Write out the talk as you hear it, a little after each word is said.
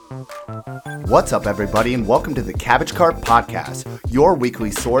What's up, everybody, and welcome to the Cabbage Score podcast, your weekly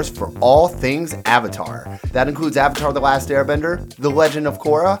source for all things Avatar. That includes Avatar: The Last Airbender, The Legend of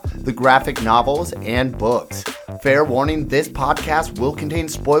Korra, the graphic novels, and books. Fair warning, this podcast will contain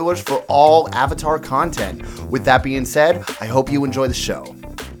spoilers for all Avatar content. With that being said, I hope you enjoy the show.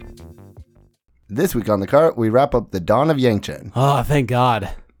 This week on the cart, we wrap up the Dawn of Yangchen. Oh, thank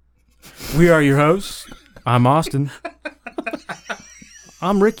God. We are your hosts. I'm Austin.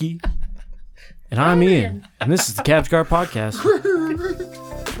 I'm Ricky. And I'm Ian. And this is the Cabbage Score podcast.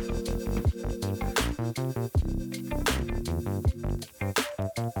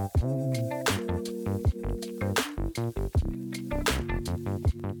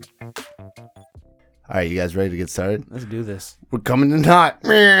 All right, you guys ready to get started? Let's do this. We're coming tonight.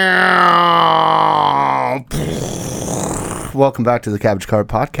 Welcome back to the Cabbage Score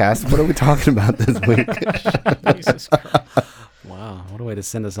podcast. What are we talking about this week? Jesus Christ. Wow, what a way to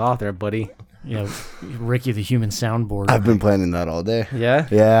send us off there, buddy. Yeah, Ricky the human soundboard. I've been planning that all day. Yeah?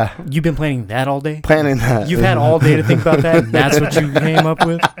 Yeah. You've been planning that all day? Planning that. You've had all day to think about that, and that's what you came up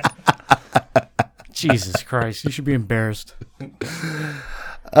with? Jesus Christ, you should be embarrassed.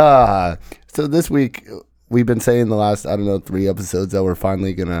 So this week, we've been saying the last, 3 episodes that we're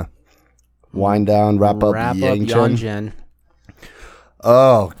finally going to wind down, wrap up Yangchen.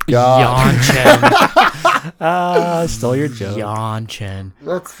 Oh, God. Yangchen. Stole your joke. Yangchen.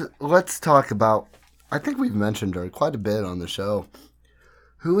 Let's talk about, I think we've mentioned her quite a bit on the show.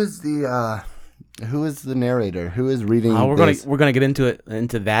 Who is the narrator? Who is reading this? We're gonna get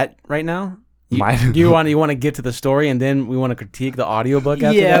into that right now. Mine. You want to get to the story and then we want to critique the audiobook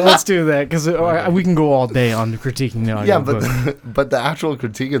after Yeah, that? let's do that, because we can go all day on critiquing the Yeah, audiobook. but the actual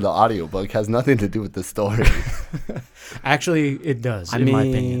critique of the audiobook has nothing to do with the story. Actually, it does, I in mean, my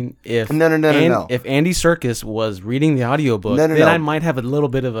opinion. if No. if Andy Serkis was reading the audiobook, then I might have a little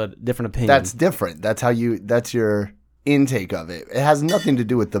bit of a different opinion. That's different. That's your intake of it. It has nothing to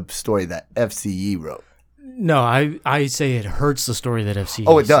do with the story that FCE wrote. No, I say it hurts the story that FCE.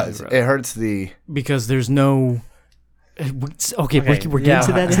 Oh, it does. wrote. It hurts the... Because there's no... Okay, we're getting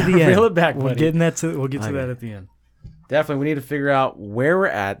to that to the end. Reel it back, We'll buddy. get to that at the end. Definitely, we need to figure out where we're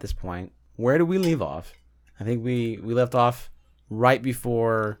at this point. Where do we leave off? I think we left off right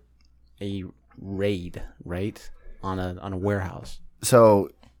before a raid, right? On a warehouse. So,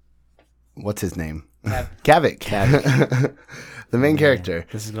 what's his name? Kavik. The main character.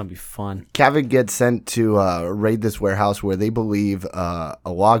 This is going to be fun. Kavik gets sent to raid this warehouse where they believe a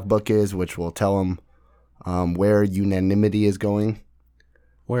logbook is, which will tell him where unanimity is going.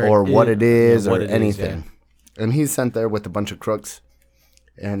 What it is or anything. And he's sent there with a bunch of crooks,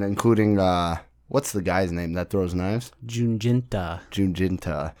 and including... what's the guy's name that throws knives?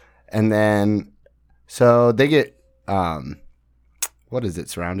 Junjinta. And then, so they get, what is it?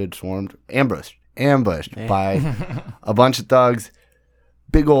 Surrounded, swarmed, ambushed by a bunch of thugs.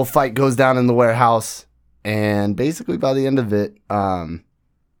 Big old fight goes down in the warehouse. And basically by the end of it,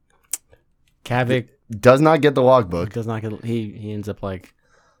 Kavik does not get the logbook. does not get, he ends up like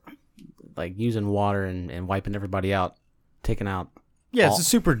using water and wiping everybody out, taking out. Yeah, it's a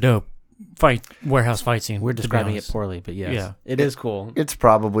super dope warehouse fight scene. We're describing it poorly, but yes, Yeah. it is cool. It's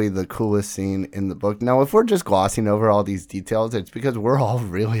probably the coolest scene in the book. Now, if we're just glossing over all these details, it's because we're all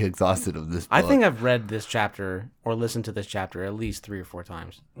really exhausted of this book. I think I've read this chapter or listened to this chapter at least 3 or 4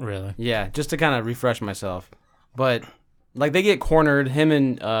 times. Really? Yeah, just to kind of refresh myself. But like they get cornered, him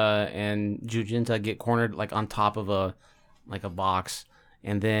and Jujinta get cornered like on top of a box,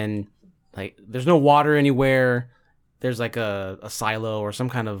 and then like there's no water anywhere. There's like a silo or some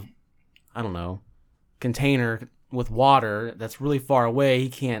kind of, I don't know, container with water that's really far away. He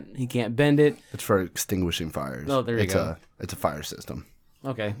can't bend it. It's for extinguishing fires. Oh, there you go. It's a fire system.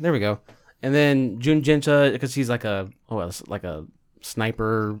 Okay, there we go. And then Junjinta, because he's like a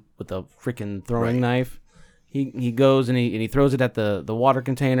sniper with a freaking throwing knife. He goes and he throws it at the water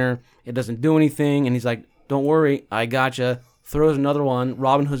container. It doesn't do anything, and he's like, "Don't worry, I gotcha." Throws another one.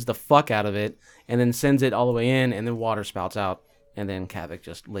 Robin Hoods the fuck out of it, and then sends it all the way in, and then water spouts out, and then Kavik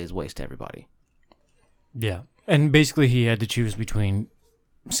just lays waste to everybody. Yeah. And basically he had to choose between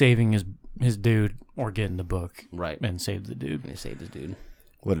saving his dude or getting the book. Right. And save the dude. And he saved his dude.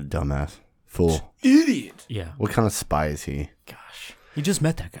 What a dumbass. Fool. Idiot. Yeah. What kind of spy is he? Gosh. You just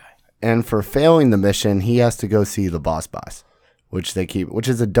met that guy. And for failing the mission, he has to go see the boss, which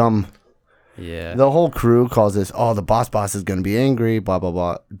is a dumb... Yeah. The whole crew calls this, the boss is going to be angry, blah, blah,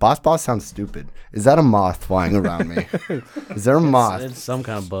 blah. Boss sounds stupid. Is that a moth flying around me? Is there a moth? It's some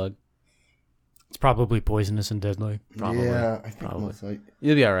kind of bug. It's probably poisonous and deadly. Probably. Yeah, I think Probably. most like...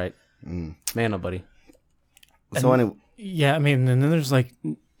 You'll be all right. Man, oh, buddy. So anyway... Yeah, I mean, and then there's like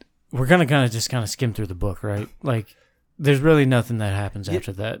we're gonna kind of skim through the book, right? Like, there's really nothing that happens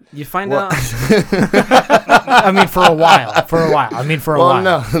after that. You find out. I mean, for a while. I mean, for a while.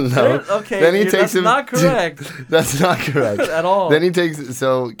 No. Okay, then he takes that's him. not correct. That's not correct at all. Then he takes.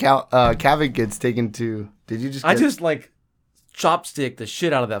 So Kavik gets taken to. Did you just? I just like chopstick the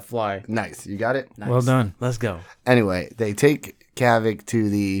shit out of that fly. Nice. You got it. Nice. Well done. Let's go. Anyway, they take Kavik to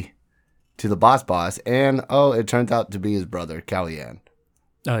the boss, and it turns out to be his brother, Kalyan.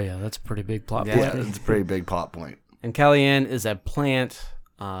 Oh yeah, that's a pretty big plot Yeah. point. Yeah, it's a pretty big plot point. And Kalyan is a plant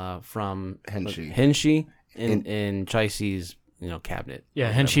from Henshi in Chaisi's cabinet.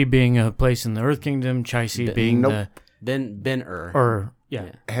 Yeah, Henshi being a place in the Earth Kingdom, Chaisi being nope. the Ben-Ur. or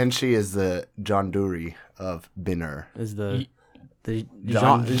yeah. Henshi is the Janduri of Bin-Ur. Is the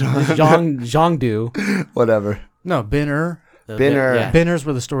John- Zhongdu. Whatever. No, Ben-Ur. Bin-Ur. Yeah. Ben-Ur's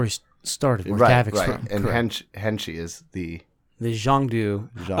where the story started, where Kavik's from. And Correct. Henshi is the The Zhongdu.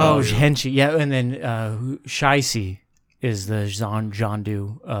 Oh, Henshi. Yeah, and then Shaisi is the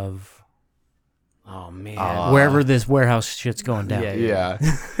Zhandu of Oh man. wherever this warehouse shit's going down. Yeah.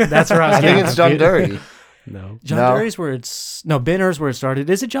 That's where I was I think it's Janduri. No. Janduri's where it's... No, Ben-Ur's where it started.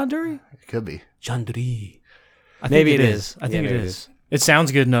 Is it Janduri? It could be. Chandri. I think Maybe it it is. is. I think Yeah, it maybe it is. It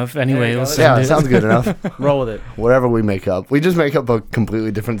sounds good enough. Anyway, let's Yeah, send it sounds good enough. Roll with it. Whatever we make up. We just make up a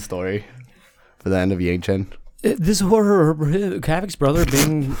completely different story for the end of Yangchen. This horror, Kavik's brother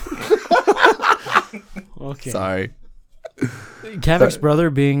being... Okay. Sorry. Kavik's brother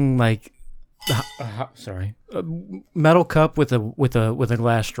being like... sorry. A metal cup with a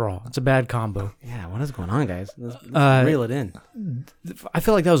glass straw. It's a bad combo. Yeah, what is going on, guys? Let's reel it in. I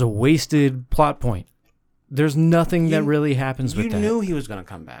feel like that was a wasted plot point. There's nothing that really happens with You that. knew he was going to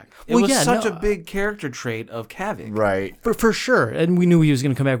come back. It Well, was yeah, such no, a big character trait of Kavik. Right. For sure. And we knew he was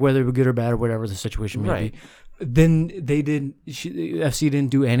going to come back, whether it was good or bad or whatever the situation may Right. be. Then they didn't... FC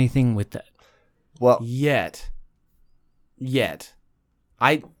didn't do anything with that. Well, Yet.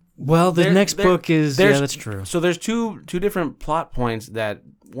 Well, the next book is... Yeah, there's- that's true. So there's two different plot points that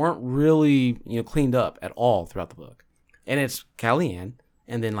weren't really cleaned up at all throughout the book. And it's Kalyan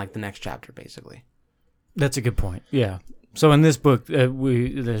and then like the next chapter, basically. That's a good point. Yeah. So in this book,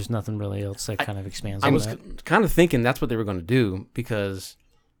 there's nothing really else that kind of expands I on was that. kind of thinking that's what they were going to do because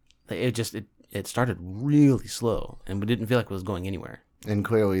it started really slow and we didn't feel like it was going anywhere. and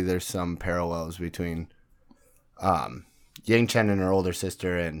clearly there's some parallels between Yangchen and her older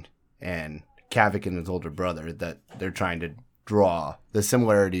sister and Kavik and his older brother that they're trying to draw the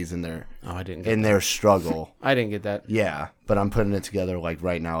similarities in their their struggle. I didn't get that. Yeah, but I'm putting it together like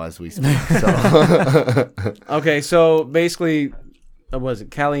right now as we speak. So. Okay, so basically, what was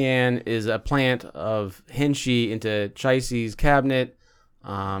it? Kalyan is a plant of Henshi into Chaisi's cabinet.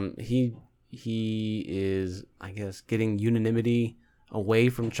 He is, I guess, getting unanimity away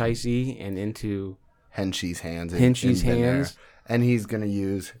from Chaisi and into Henshi's hands. hands. And he's going to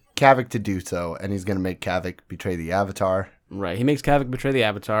use Kavik to do so, and he's going to make Kavik betray the Avatar. Right. He makes Kavik betray the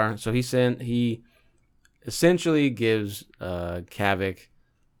Avatar. So he essentially gives Kavik,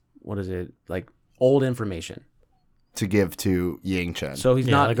 what is it, like old information To give to Yangchen. So he's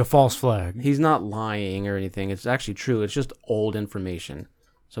not like a false flag. He's not lying or anything. It's actually true. It's just old information.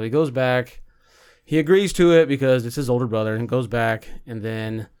 So he goes back. He agrees to it because it's his older brother, and goes back and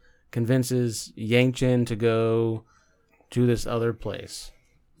then convinces Yangchen to go to this other place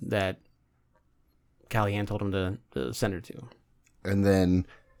that Kalyan told him to send her to. And then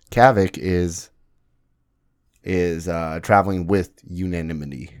Kavik is traveling with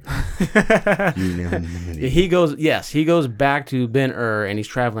unanimity. Unanimity. He goes back to Ben-Ur, and he's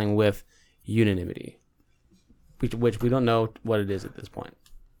traveling with unanimity, which we don't know what it is at this point.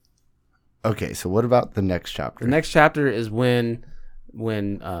 Okay, so what about the next chapter? The next chapter is when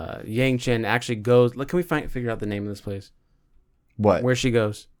Yangchen actually goes. Can we figure out the name of this place? What? Where she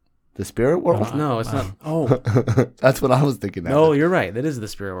goes? The spirit world? No, it's not. Oh, That's what I was thinking. no, you're right. That is the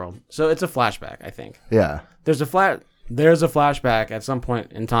spirit world. So it's a flashback, I think. Yeah. There's a flashback at some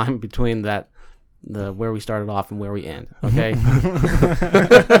point in time between the where we started off and where we end. Okay.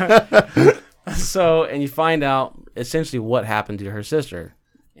 So, and you find out essentially what happened to her sister,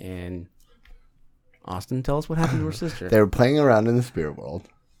 and Austin, tell us what happened to her sister. They were playing around in the spirit world.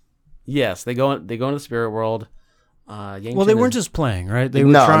 Yes, they go into the spirit world. Well, they weren't just playing, right? They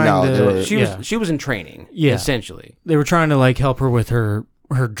were trying to. She was in training. Yeah. Essentially, they were trying to like help her with her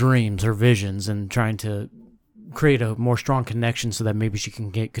dreams, her visions, and trying to create a more strong connection so that maybe she can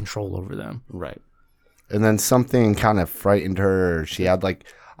get control over them. Right. And then something kind of frightened her. She had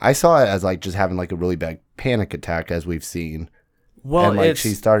I saw it as just having a really bad panic attack, as we've seen. Well, and she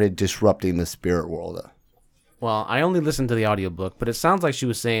started disrupting the spirit world. Well, I only listened to the audiobook, but it sounds like she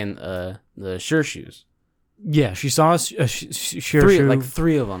was saying the sure shoes. Yeah, she saw a sure Three, shoe, like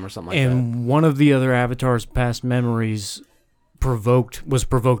 3 of them or something like that. and one of the other avatars' past memories was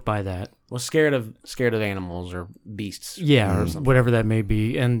provoked by that. Was scared of animals or beasts. Yeah, or or something. whatever that may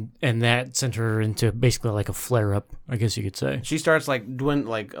be, and that sent her into basically like a flare up, I guess you could say. She starts like doing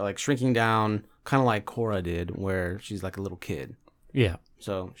like shrinking down, kind of like Korra did, where she's like a little kid. Yeah.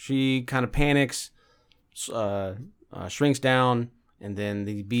 So she kind of panics, shrinks down, and then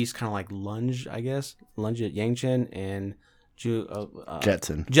the beast kind of like lunge at Yangchen, and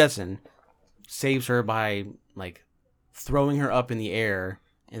Jetson saves her by like throwing her up in the air,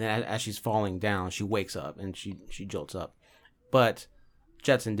 and then as she's falling down, she wakes up and she jolts up. But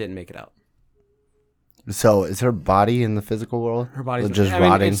Jetson didn't make it out. So is her body in the physical world? Her body's just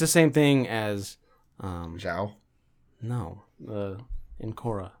rotting. It's the same thing as Zhao? No, in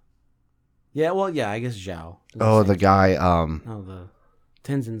Korra. Yeah, well, yeah, I guess Zhao. Oh, the guy. No, the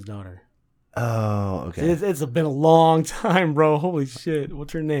Tenzin's daughter. Oh, okay. It's been a long time, bro. Holy shit.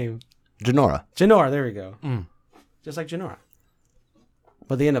 What's her name? Jinora. There we go. Mm. Just like Jinora.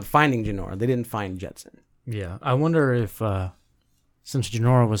 But they end up finding Jinora. They didn't find Jetson. Yeah. I wonder if, since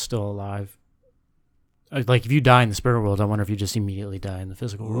Jinora was still alive, like if you die in the spirit world, I wonder if you just immediately die in the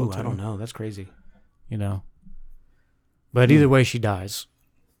physical world. I don't know. That's crazy. You know? But either way, she dies.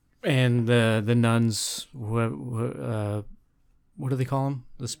 And the nuns, what do they call them?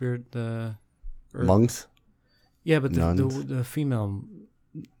 The spirit, Monks? Yeah, but Nuns. the female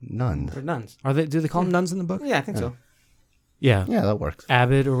Nuns. They're nuns. are they? Do they call them nuns in the book? Yeah, I think so. Yeah, Yeah, that works.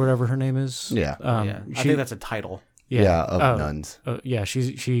 Abbott or whatever her name is. Yeah. Yeah. I think that's a title. Yeah, of nuns. Yeah,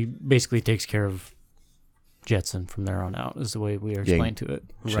 she basically takes care of Jetson from there on out. Is the way we are explained to it.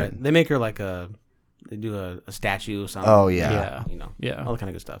 Right. They make her like they do a statue or something. Oh, yeah. You know. Yeah. All that kind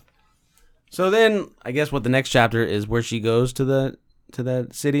of good stuff. So then, I guess what the next chapter is where she goes to that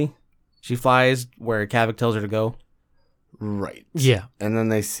city. She flies where Cavic tells her to go. Right. Yeah. And then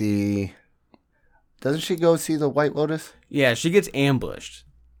they see... Doesn't she go see the White Lotus? Yeah, she gets ambushed.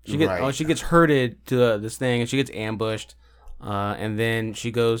 She gets herded to this thing, and she gets ambushed. And then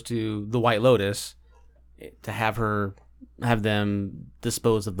she goes to the White Lotus to have them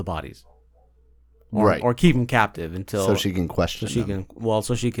dispose of the bodies. Or keep them captive until... So she can question them.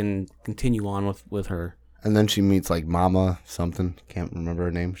 So she can continue on with her. And then she meets like Mama something. Can't remember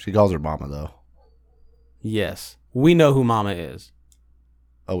her name. She calls her Mama though. Yes. We know who Mama is.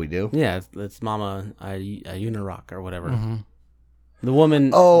 Oh, we do? Yeah, it's Mama Unirock or whatever. Mm-hmm. The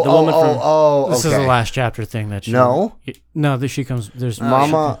woman. This is the last chapter thing that she. No, that she comes. There's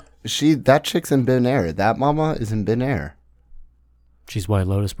Mama. That chick's in Bin Air. That Mama is in Bin Air. She's White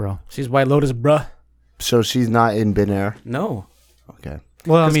Lotus, bro. She's White Lotus, bruh. So she's not in Bin Air. No. Okay.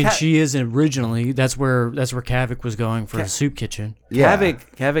 Well, I mean, she is originally. That's where Cavic was going for the soup kitchen. Yeah.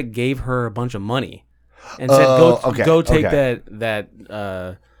 Cavic gave her a bunch of money and said, "Go take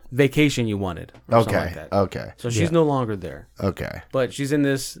that vacation you wanted." Or something like that. Okay. So she's no longer there. Okay. But she's in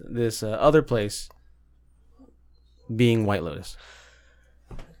this other place, being White Lotus.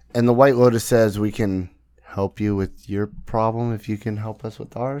 And the White Lotus says we can help you with your problem if you can help us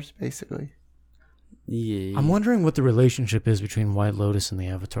with ours, basically. Yeah. I'm wondering what the relationship is between White Lotus and the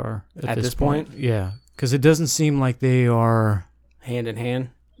Avatar at this point. Yeah, because it doesn't seem like they are hand in hand.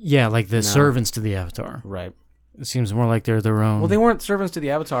 Yeah, like the servants to the Avatar. Right. It seems more like they're their own. Well, they weren't servants to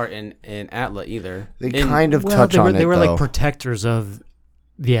the Avatar in Atla either. They kind of touch on it. They were though. like protectors of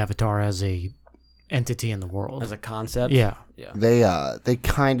the Avatar as a entity in the world, as a concept. Yeah. They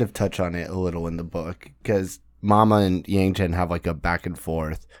kind of touch on it a little in the book because Mama and Yangchen have like a back and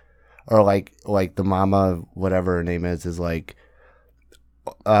forth, or like the Mama, whatever her name is like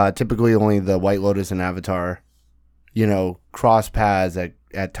typically only the White Lotus and Avatar, cross paths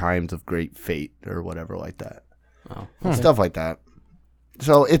at times of great fate or whatever like that. Oh, okay. Stuff like that.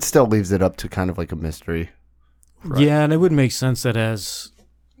 So it still leaves it up to kind of like a mystery. Right. Yeah, and it would make sense that as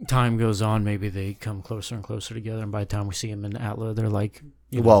time goes on, maybe they come closer and closer together, and by the time we see them in Atla, they're like...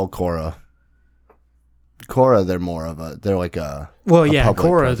 Korra, they're more of they're like a... Well, yeah,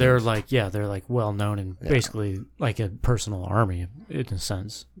 Korra, presence. they're like well-known and basically like a personal army in a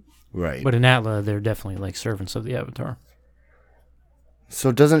sense. Right. But in Atla, they're definitely like servants of the Avatar.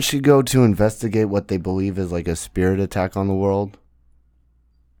 So doesn't she go to investigate what they believe is like a spirit attack on the world?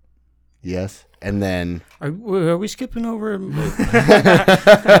 Yes. And then... Are we skipping over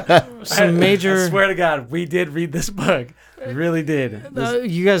some major... I swear to God, we did read this book. We really did.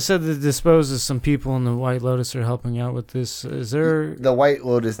 You guys said that disposes some people in the White Lotus are helping out with this. Is there... The White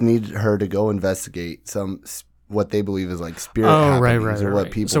Lotus need her to go investigate what they believe is like spirit happenings or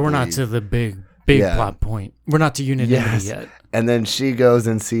what people So we're not believe. to the big big plot point. We're not to unanimity yet. And then she goes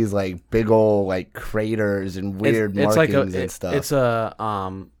and sees like big old like craters and weird markings and stuff. It's a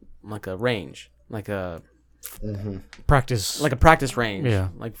like a range, like a practice, like a practice range. Yeah,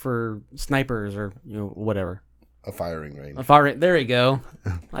 like for snipers or whatever. A firing range. A firing. There you go.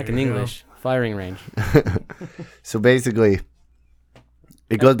 Like in English, firing range. So basically,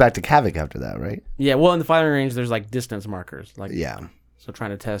 it goes back to Cavic after that, right? Yeah. Well, in the firing range, there's like distance markers. Like So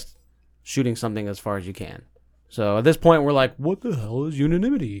trying to test shooting something as far as you can. So at this point, we're like, what the hell is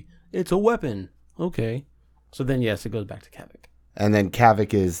unanimity? It's a weapon. Okay. So then, yes, it goes back to Cavic. And then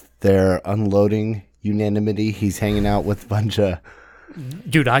Cavic is there unloading unanimity. He's hanging out with a bunch of...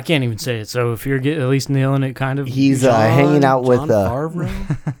 Dude, I can't even say it. So if you're at least nailing it, kind of... He's hanging out with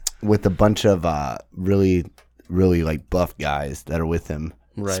with a bunch of really, really like buff guys that are with him,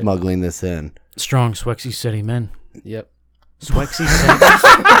 smuggling this in. Strong, Swexy City men. Yep. Swexy City?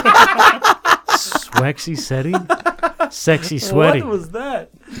 Swexy City? Sexy sweaty. What was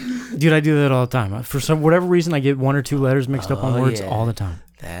that? Dude, I do that all the time. For whatever reason, I get one or two letters mixed up on words all the time.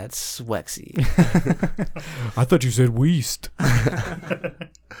 That's Swexy. I thought you said Weast.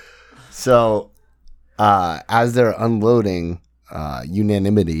 So, as they're unloading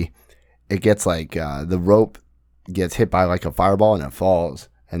unanimity, it gets like the rope gets hit by like a fireball and it falls,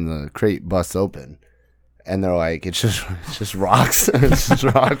 and the crate busts open. And they're like, it's just rocks. It's just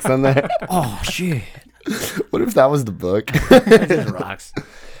rocks on there. Oh, shit. What if that was the book? It's just rocks.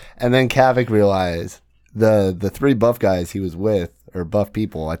 And then Cavic realized the three buff guys he was with, or buff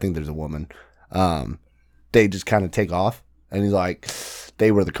people, I think there's a woman, they just kind of take off. And he's like,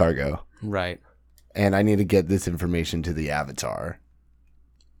 they were the cargo. Right. And I need to get this information to the Avatar.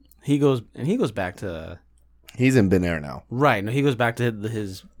 He goes back to... He's in Ben Air now. Right. No, he goes back to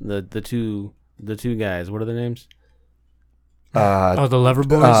the two guys. What are their names? The Lever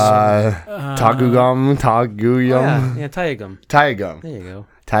Boys? Tagugum. Yeah, Taegum. Taegum. There you go.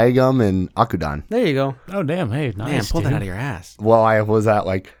 Taegum and Akudan. There you go. Oh, damn. Hey, nice. Man, pull that out of your ass. Well, I was at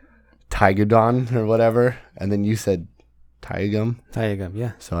like Taegudon or whatever, and then you said Taegum. Taegum,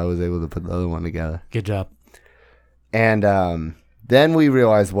 yeah. So I was able to put the other one together. Good job. And then we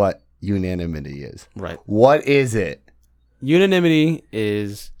realized what unanimity is. Right. What is it? Unanimity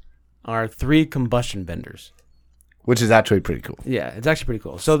is our 3 combustion benders. Which is actually pretty cool. Yeah, it's actually pretty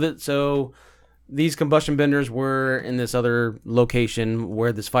cool. So these combustion benders were in this other location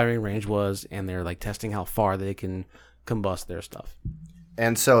where this firing range was, and they're like testing how far they can combust their stuff.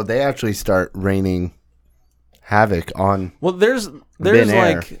 And so they actually start raining havoc on. Well, there's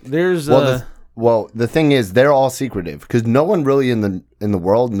well, the thing is, they're all secretive because no one really in the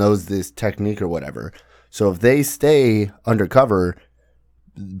world knows this technique or whatever. So if they stay undercover,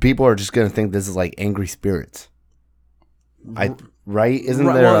 people are just gonna think this is like angry spirits. Right? Isn't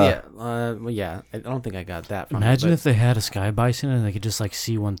there? Well, yeah. I don't think I got that. From Imagine if they had a sky bison and they could just like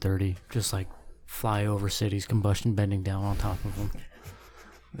C-130, just like fly over cities, combustion bending down on top of them.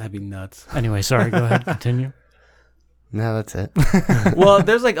 That'd be nuts. Anyway, sorry. Go ahead. Continue. No, that's it. Well,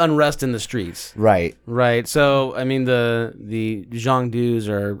 there's like unrest in the streets. Right. Right. So I mean, the Zhangdus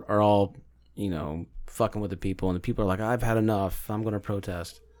are all fucking with the people, and the people are like, I've had enough. I'm going to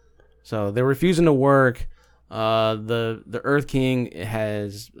protest. So they're refusing to work. The Earth King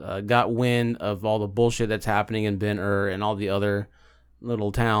has got wind of all the bullshit that's happening in Ben-Ur and all the other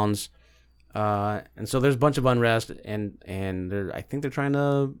little towns, and so there's a bunch of unrest, and I think they're trying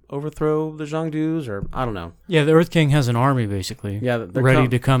to overthrow the Zhangdus, or I don't know. Yeah, the Earth King has an army basically. Yeah, they're ready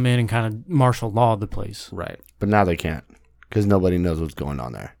to come in and kind of martial law the place. Right. But now they can't because nobody knows what's going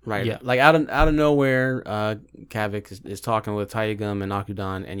on there. Right. Yeah. Like out of nowhere, Cavic is talking with Taegum and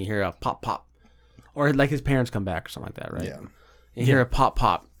Akudan, and you hear a pop pop. Or like his parents come back or something like that, right? Yeah. You hear a pop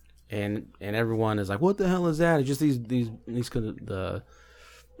pop, and everyone is like, "What the hell is that?" It's just these the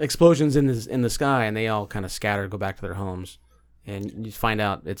explosions in the sky, and they all kind of scatter, go back to their homes, and you find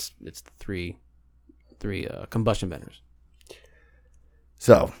out it's the three combustion benders.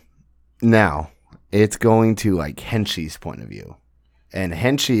 So now it's going to like Henshi's point of view, and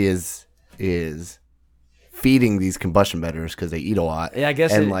Henshi is feeding these combustion benders because they eat a lot. Yeah, I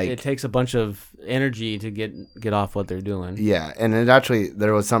guess it takes a bunch of energy to get off what they're doing. Yeah, and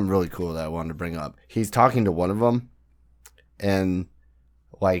there was something really cool that I wanted to bring up. He's talking to one of them, and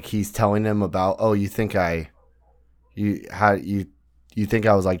like he's telling him about, oh, you think I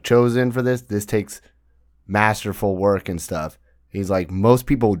was like chosen for this? This takes masterful work and stuff. He's like, most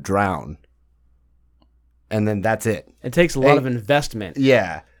people drown, and then that's it. It takes a lot of investment.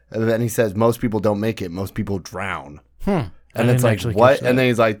 Yeah. And then he says, most people don't make it. Most people drown. And it's like, what? And then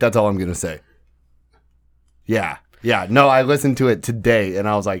he's like, that's all I'm going to say. Yeah. Yeah, no, I listened to it today, and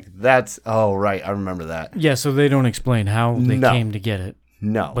I was like, oh, right, I remember that. Yeah, so they don't explain how they came to get it.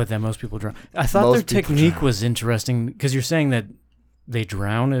 No. But then most people drown. I thought their technique was interesting, because you're saying that they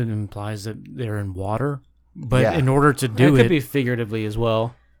drown. It implies that they're in water. But in order to do it could be figuratively as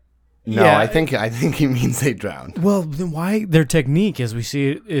well. No, I think he means they drown. Well, then why their technique, as we see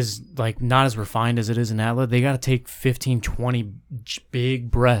it, is like not as refined as it is in Atla. They got to take 15, 20 big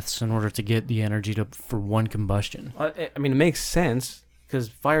breaths in order to get the energy for one combustion. I mean, it makes sense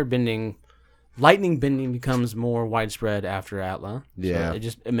because lightning bending becomes more widespread after Atla. Yeah, so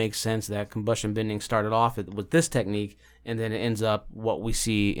it makes sense that combustion bending started off with this technique, and then it ends up what we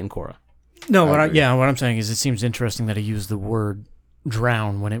see in Korra. No, what I'm saying is it seems interesting that he used the word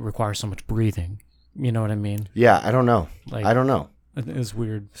drown when it requires so much breathing. You know what I mean? Yeah, I don't know. I don't know. It's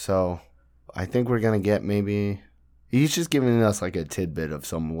weird. So I think we're going to get he's just giving us like a tidbit of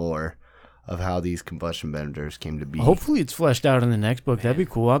some lore of how these combustion benders came to be. Hopefully it's fleshed out in the next book. That'd be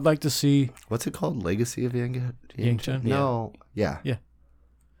cool. I'd like to see. What's it called? Legacy of Yangchen? No. Yeah.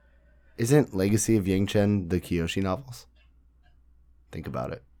 Isn't Legacy of Yangchen the Kyoshi novels? Think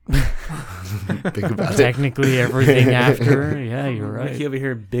about it. Think about Technically everything after. Yeah, you're right. Ricky over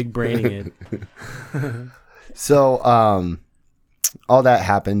here big braining it. So all that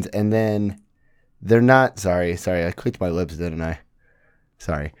happens, and then they're not sorry, I clicked my lips, didn't I?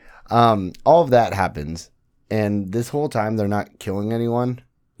 Sorry. All of that happens, and this whole time they're not killing anyone.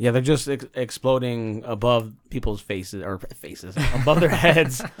 Yeah, they're just exploding above people's faces above their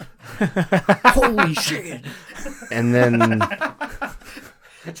heads. Holy shit. And then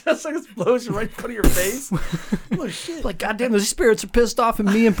just an explosion right in front of your face. Oh shit! Like, goddamn, the spirits are pissed off at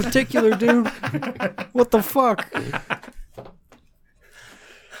me in particular, dude. What the fuck?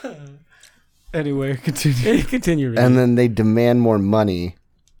 Anyway, continue. And then they demand more money,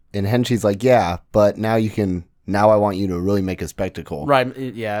 and Henshi's like, "Yeah, but now I want you to really make a spectacle." Right?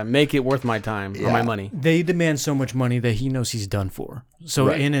 Yeah, make it worth my time or my money. They demand so much money that he knows he's done for. So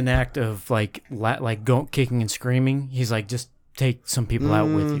in an act of kicking and screaming, he's like, just take some people out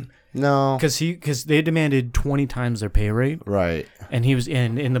with you. No, because they demanded 20 times their pay rate, right? And he was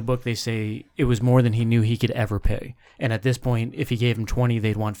in the book. They say it was more than he knew he could ever pay. And at this point, if he gave him 20,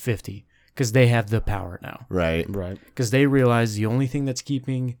 they'd want 50 because they have the power now, right? Because they realize the only thing that's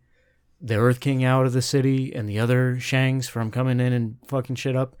keeping the Earth King out of the city and the other Shangs from coming in and fucking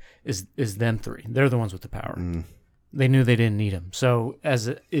shit up is them three. They're the ones with the power. They knew they didn't need him. So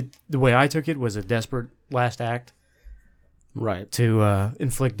the way I took it was a desperate last act. Right. To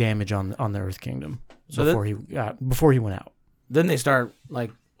inflict damage on the Earth Kingdom before he went out. Then they start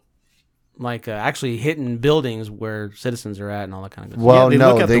actually hitting buildings where citizens are at and all that kind of good stuff. Well, they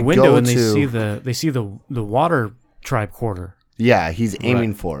look out the window and they see the water tribe quarter. Yeah, he's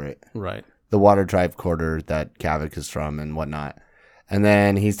aiming for it. Right. The water tribe quarter that Kavik is from and whatnot. And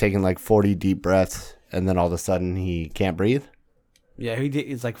then he's taking like 40 deep breaths, and then all of a sudden he can't breathe. Yeah,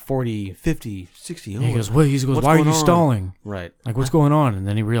 it's like 40, 50, 60. He goes, why are you stalling? Right. Like, what's going on? And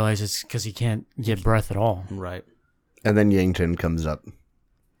then he realizes it's because he can't get breath at all. Right. And then Yangchen comes up.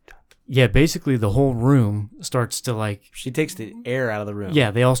 Yeah, basically the whole room starts to she takes the air out of the room.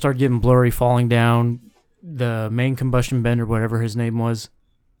 Yeah, they all start getting blurry, falling down. The main combustion bender, whatever his name was,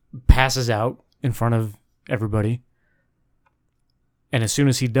 passes out in front of everybody. And as soon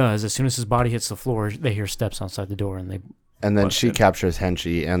as his body hits the floor, they hear steps outside the door, and then she captures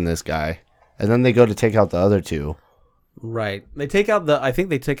Henshi and this guy, and then they go to take out the other two. Right. They take out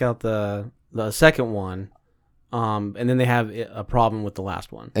the second one, and then they have a problem with the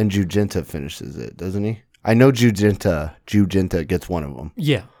last one. And Jujinta finishes it, doesn't he? I know Jujinta gets one of them.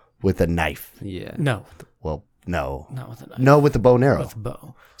 Yeah. With a knife. Yeah. No. Well, no. Not with a knife. No, with the bow and arrow. With the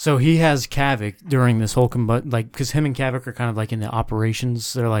bow. So he has Kavik during this whole because him and Kavik are kind of like in the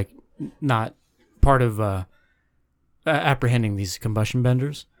operations. They're like not part of apprehending these combustion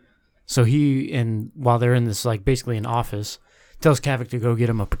benders. So while they're in this basically an office, tells Kavik to go get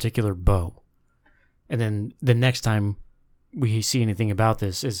him a particular bow. And then the next time we see anything about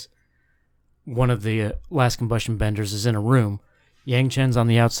this is one of the last combustion benders is in a room. Yangchen's on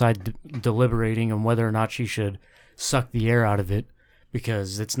the outside deliberating on whether or not she should suck the air out of it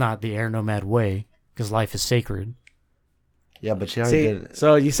because it's not the air nomad way because life is sacred. Yeah, but she already did it.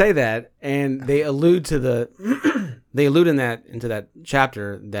 So you say that, and they allude to into that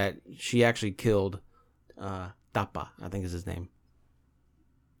chapter that she actually killed Tappa, I think is his name.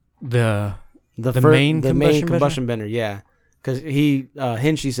 The main combustion bender, yeah. Because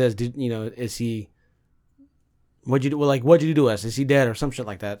Henshi says, is he... What'd you do to us? Is he dead or some shit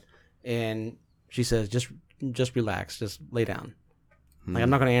like that? And she says, just relax, just lay down.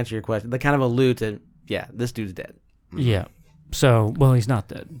 I'm not going to answer your question. They kind of allude to, yeah, this dude's dead. Yeah. So, well, he's not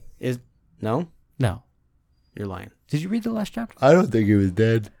dead. No? No. You're lying. Did you read the last chapter? I don't think he was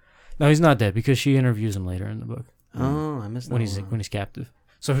dead. No, he's not dead because she interviews him later in the book. Oh, I missed that when he's captive.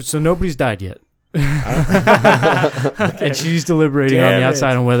 So nobody's died yet. And she's deliberating on the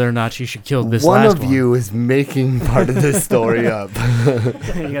outside on whether or not she should kill this last one. One of you is making part of this story up.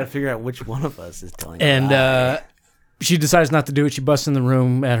 You got to figure out which one of us is telling. And she decides not to do it. She busts in the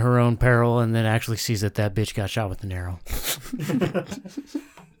room at her own peril, and then actually sees that bitch got shot with an arrow.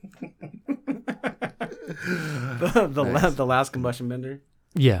 the last combustion bender.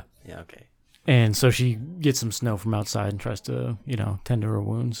 Yeah. Yeah. Okay. And so she gets some snow from outside and tries to, tend to her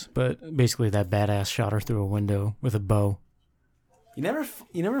wounds. But basically, that badass shot her through a window with a bow. You never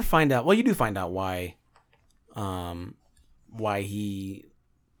find out. Well, you do find out why he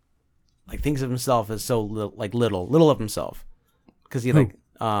thinks of himself as so little of himself, because he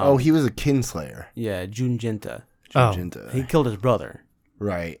he was a kinslayer. Yeah, Junjinta. Junjinta. He killed his brother.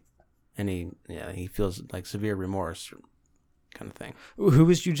 Right. And he feels like severe remorse. Kind of thing. Who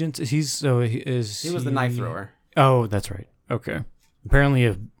is Junjinta? He was the knife thrower. Oh, that's right. Okay. Apparently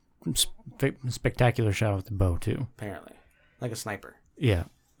a spectacular shot with the bow too. Apparently, like a sniper. Yeah,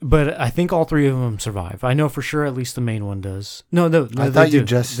 but I think all three of them survive. I know for sure at least the main one does. No, I thought you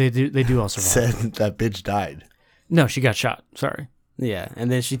just they do all survive. Said that bitch died. No, she got shot. Sorry. Yeah, and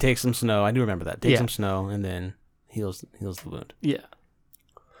then she takes some snow. I do remember that. Takes some snow and then heals the wound. Yeah.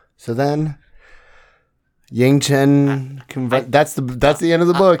 So then. Yangchen that's the end of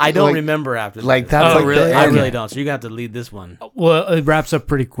the book. I don't remember after that. That's really? I really don't. So you got to lead this one. Well, it wraps up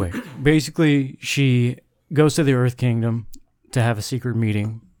pretty quick. Basically, she goes to the Earth Kingdom to have a secret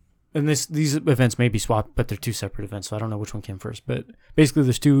meeting. And these events may be swapped, but they're two separate events, so I don't know which one came first. But basically,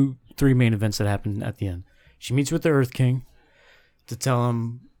 there's three main events that happen at the end. She meets with the Earth King to tell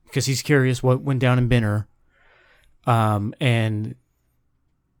him, because he's curious what went down in Binner. And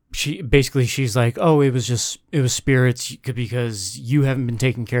she's like, oh, it was spirits because you haven't been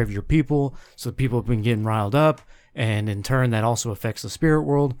taking care of your people, so the people have been getting riled up, and in turn that also affects the spirit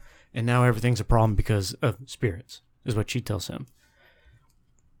world, and now everything's a problem because of spirits, is what she tells him.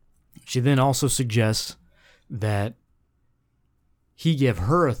 She then also suggests that he give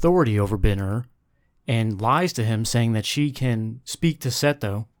her authority over Binner and lies to him, saying that she can speak to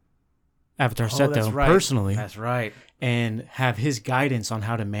Seto, Avatar Seto, personally. That's right. And have his guidance on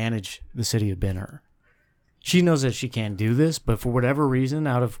how to manage the city of Ben-Hur. She knows that she can't do this, but for whatever reason,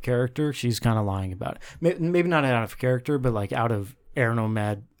 out of character, she's kind of lying about it. Maybe not out of character, but out of Air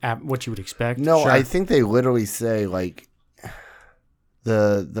Nomad, what you would expect. No, sure. I think they literally say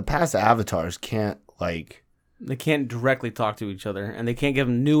the past avatars can't they can't directly talk to each other, and they can't give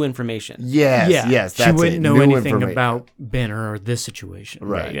them new information. Yes, that's she wouldn't know new anything about Ben-Hur or this situation.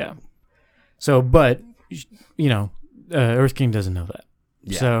 Right. Yeah. So, but Earth King doesn't know that.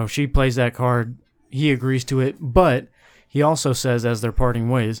 Yeah. So she plays that card. He agrees to it, but he also says, as they're parting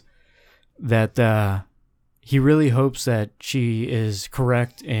ways, that he really hopes that she is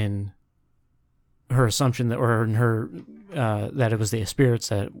correct in her assumption that it was the spirits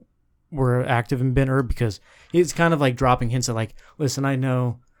that were active in Ben-Hur, because it's kind of like dropping hints of listen, I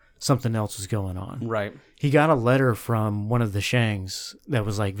know something else was going on. Right. He got a letter from one of the Shangs that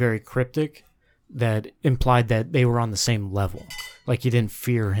was very cryptic, that implied that they were on the same level. He didn't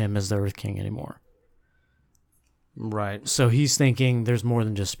fear him as the Earth King anymore. Right. So he's thinking there's more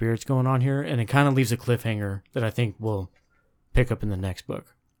than just spirits going on here, and it kind of leaves a cliffhanger that I think we'll pick up in the next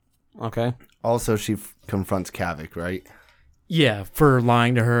book. Okay. Also, she confronts Cavic, right? Yeah, for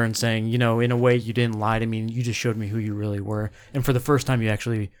lying to her and saying, in a way you didn't lie to me, you just showed me who you really were. And for the first time, you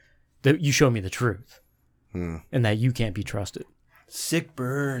showed me the truth. And that you can't be trusted. Sick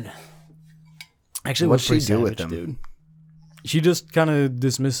burn. Actually, what's she do savage, with them? Dude. She just kind of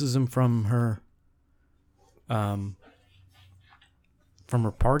dismisses him from her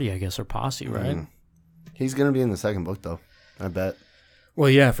party, I guess, or posse, right? He's gonna be in the second book, though. I bet. Well,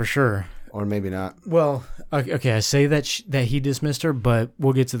 yeah, for sure. Or maybe not. Well, okay, I say that he dismissed her, but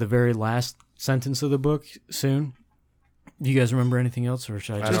we'll get to the very last sentence of the book soon. Do you guys remember anything else, or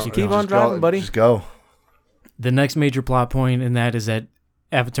should I just keep on driving, buddy? Just go. The next major plot point, and that is that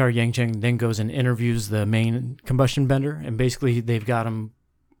Avatar Yangchen then goes and interviews the main combustion bender, and basically they've got him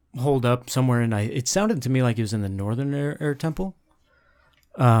holed up somewhere in. It sounded to me like he was in the Northern Air Temple.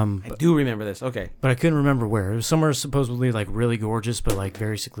 I do remember this. Okay, but I couldn't remember where. It was somewhere supposedly really gorgeous, but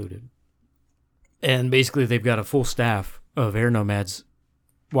very secluded. And basically they've got a full staff of air nomads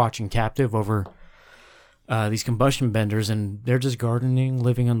watching captive over these combustion benders, and they're just gardening,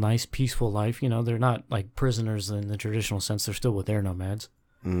 living a nice, peaceful life. They're not prisoners in the traditional sense. They're still with air nomads.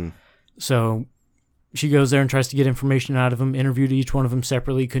 So she goes there and tries to get information out of them, interviewed each one of them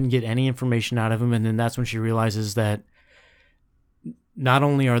separately, couldn't get any information out of them, and then that's when she realizes that not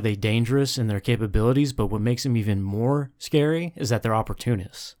only are they dangerous in their capabilities, but what makes them even more scary is that they're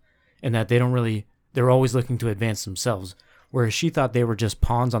opportunists, and that they're always looking to advance themselves, whereas she thought they were just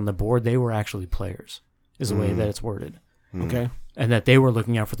pawns on the board. They were actually players, is the way that it's worded. Okay. And that they were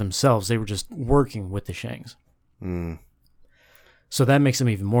looking out for themselves. They were just working with the Shangs. So that makes them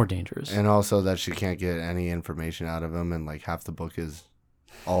even more dangerous. And also that she can't get any information out of him, and like half the book is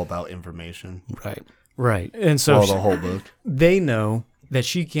all about information. Right. And so the whole book. They know that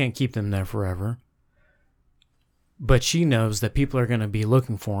she can't keep them there forever, but she knows that people are going to be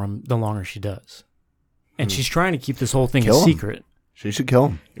looking for him the longer she does. And she's trying to keep this whole thing a secret. She should kill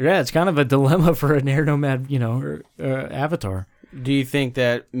him. Yeah, it's kind of a dilemma for an air nomad, avatar. Do you think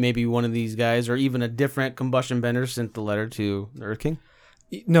that maybe one of these guys, or even a different combustion bender, sent the letter to the Earth King?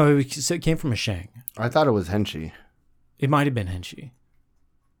 No, it came from a Shang. I thought it was Henshi. It might have been Henshi.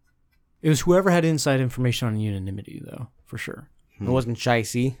 It was whoever had inside information on unanimity, though, for sure. It wasn't Shai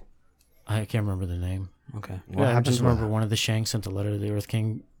Si? I can't remember the name. Okay. I just remember one of the Shangs sent a letter to the Earth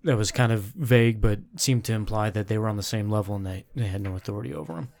King that was kind of vague, but seemed to imply that they were on the same level and they had no authority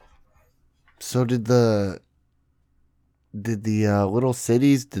over him. So did the little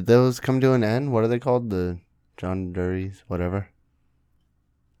cities, did those come to an end? What are they called? The John Duries, whatever.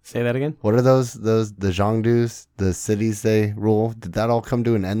 Say that again? What are those the Zhongdus, the cities they rule? Did that all come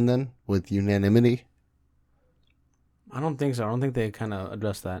to an end then with unanimity? I don't think so. I don't think they kind of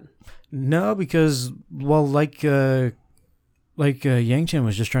addressed that. No, because, well, like Yangchen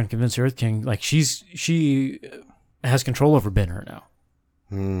was just trying to convince the Earth King, like she has control over Ben-Hur now.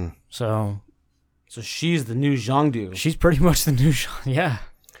 So she's the new Zhongdu. She's pretty much the new yeah,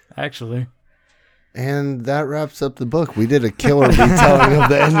 actually. And that wraps up the book. We did a killer retelling of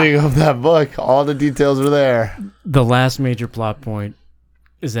the ending of that book. All the details were there. The last major plot point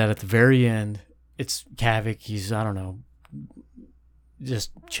is that at the very end, it's Cavic. He's, I don't know,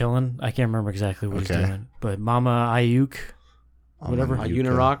 just chilling. I can't remember exactly what he's doing. But Mama Ayuk, whatever.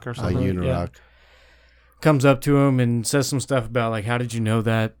 Ayunarok or something. Ayunarok. Comes up to him and says some stuff about, like, how did you know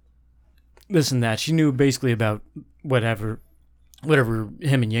that? This and that. She knew basically about whatever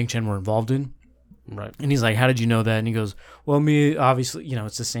him and Yangchen were involved in. Right. And he's like, how did you know that? And he goes, well, me, obviously,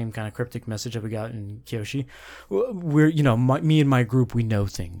 it's the same kind of cryptic message that we got in Kyoshi. We're, me and my group, we know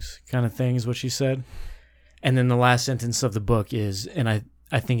things kind of thing is what she said. And then the last sentence of the book is, and I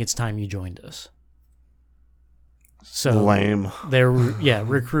think it's time you joined us. So lame. They're,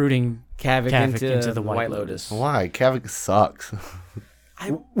 recruiting Cavic into the White Lotus. Why? Cavic sucks.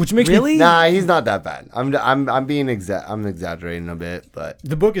 Which makes really? Nah, he's not that bad. I'm being I'm exaggerating a bit, but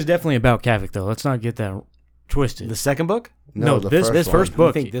the book is definitely about Cavic, though. Let's not get that twisted. The second book? No, this first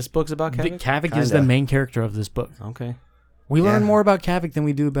book. You think this book's about Cavic? Cavic is the main character of this book. Okay. We learn more about Cavic than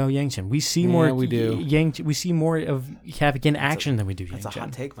we do about Yangchen. We see more. We do. We see more of Cavic in action than we do Yangchen. That's a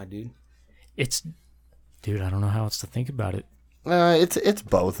hot take, my dude. Dude, I don't know how else to think about it. It's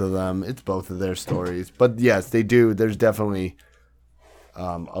both of them. It's both of their stories. But yes, they do. There's definitely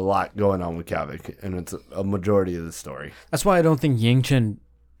a lot going on with Cavic, and it's a majority of the story. That's why I don't think Yangchen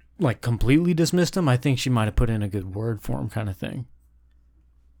completely dismissed him. I think she might have put in a good word for him, kind of thing.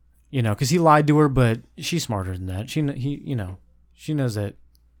 Because he lied to her, but she's smarter than that. She knows that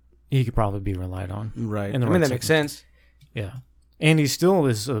he could probably be relied on. Right. That makes sense. Yeah, and he still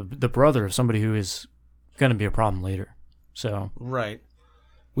is the brother of somebody who is going to be a problem later. So right,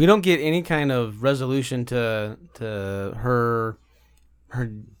 we don't get any kind of resolution to her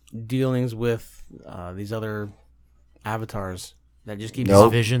dealings with these other avatars that just keep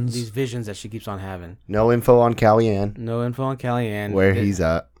these visions that she keeps on having. No info on Kalyan. Where he's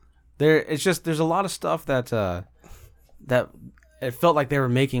at. There's a lot of stuff that it felt like they were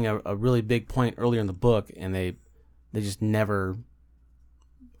making a really big point earlier in the book, and they just never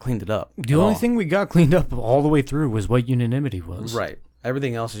cleaned it up. The only thing we got cleaned up all the way through was what unanimity was. Right.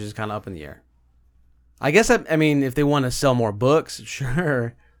 Everything else is just kind of up in the air. I guess, I mean, if they want to sell more books,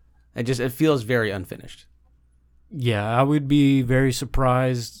 sure. It feels very unfinished. Yeah, I would be very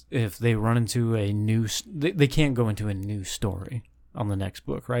surprised if they run into a new... They can't go into a new story on the next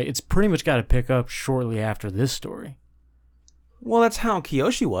book, right? It's pretty much got to pick up shortly after this story. Well, that's how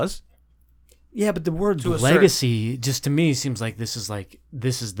Kyoshi was. Yeah, but the word legacy just to me seems like this is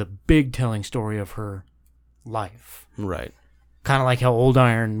the big telling story of her life. Right. Kind of like how Old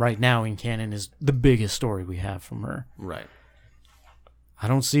Iron right now in canon is the biggest story we have from her. Right. I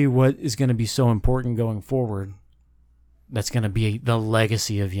don't see what is going to be so important going forward that's going to be the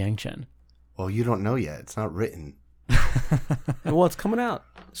legacy of Yangchen. Well, you don't know yet. It's not written. Well, it's coming out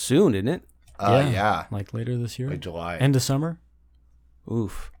soon, isn't it? Yeah. Like later this year. Like July. End of summer.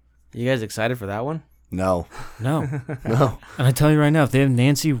 Oof. You guys excited for that one? No. No. No. And I tell you right now, if they have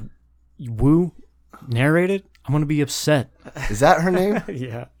Nancy Wu narrated, I'm going to be upset. Is that her name?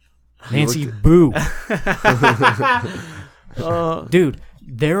 Yeah. Nancy Boo. Dude,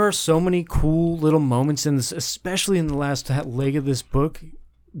 there are so many cool little moments in this, especially in the last leg of this book,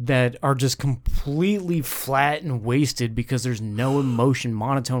 that are just completely flat and wasted because there's no emotion,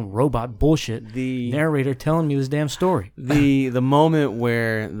 monotone robot bullshit. The narrator telling me this damn story. The moment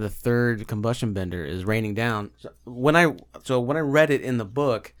where the third combustion bender is raining down. When I read it in the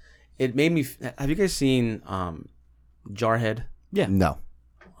book, it made me. Have you guys seen Jarhead? Yeah. No.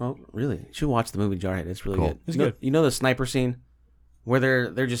 Oh, really? You should watch the movie Jarhead. It's really Cool. good. It's good. You know the sniper scene where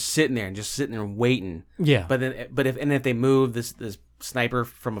they're just sitting there waiting. Yeah. But if they move, this sniper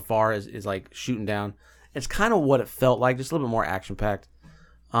from afar is like shooting down. It's kind of what it felt like, just a little bit more action packed.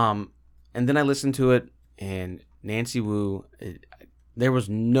 And then I listened to it, and Nancy Wu, there was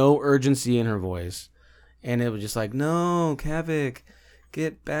no urgency in her voice, and it was just like, no, Kavik,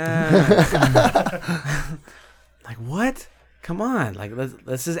 get back. Like, what? Come on, like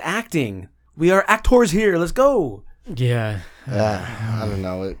this is acting. We are actors here. Let's go. Yeah. I don't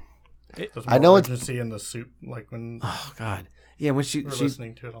know. There's I know more it's- urgency in the suit, like when Oh God, yeah. When she we were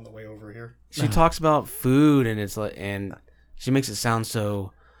listening to it on the way over here. she talks about food, and it's like, and she makes it sound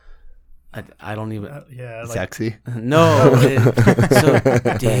so. I don't even. Yeah, like, Sexy. No, it's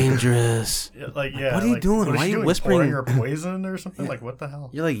so dangerous. Like yeah. What are you like, doing? What is Why she are you doing? whispering? Pouring her poison or something? Like what the hell?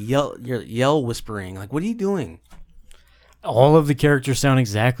 You're like yell whispering. Like, what are you doing? All of the characters sound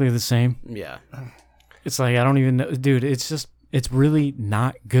exactly the same. Yeah. It's like, I don't even know. Dude, it's really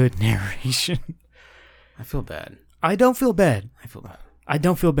not good narration. I feel bad. I don't feel bad. I feel bad. I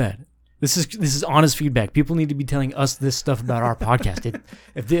don't feel bad. This is honest feedback. People need to be telling us this stuff about our podcast.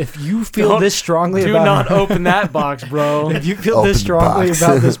 If you feel this strongly Do about not open that box, bro. if you feel Open this the strongly box.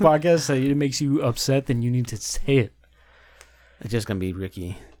 about this podcast that it makes you upset, then you need to say it. It's just gonna be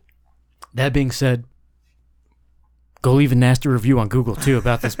Ricky. That being said, go leave a nasty review on Google too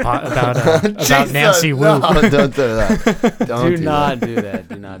about this about Jesus, Nancy Wu. No, don't do that. Don't Do do not that. do that.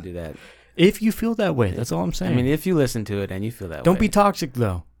 Do not do that. If you feel that way, that's all I'm saying. I mean, if you listen to it and you feel that don't way. be toxic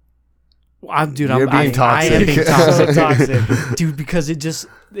though. I'm You're being I am toxic. being toxic, dude. Because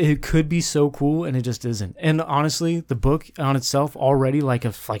it could be so cool and it just isn't. And honestly, the book on itself already like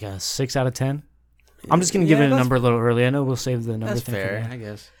a 6 out of 10. I'm just gonna give it a number a little early. I know we'll save the number. That's thing fair, For that. I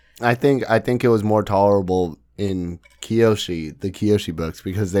guess. I think it was more tolerable in the Kiyoshi books,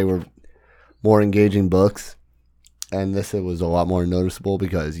 because they were more engaging books, and this it was a lot more noticeable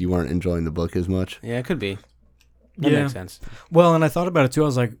because you weren't enjoying the book as much. Yeah, it could be. That Yeah. makes sense. Well, and I thought about it too. I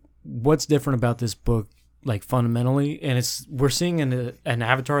was like, what's different about this book, like fundamentally? And we're seeing an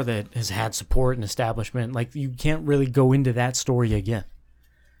Avatar that has had support and establishment. Like, you can't really go into that story again.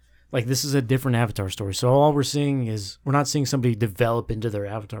 Like, this is a different Avatar story. So all we're seeing is, we're not seeing somebody develop into their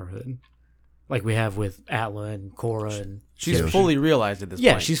Avatarhood like we have with Atla and Korra. And She's Kiyoshi. fully realized at this point.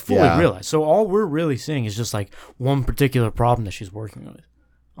 yeah, she's fully Yeah. realized. So all we're really seeing is just like one particular problem that she's working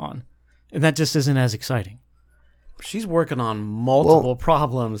on. And that just isn't as exciting. She's working on multiple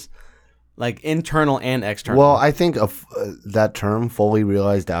problems, like internal and external. Well, I think that term, fully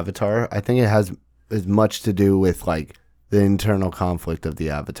realized Avatar, I think it has as much to do with like the internal conflict of the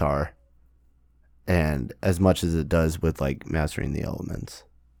Avatar, and as much as it does with like mastering the elements,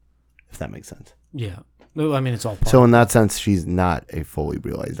 if that makes sense. Yeah. No, I mean, it's all part So in that sense, she's not a fully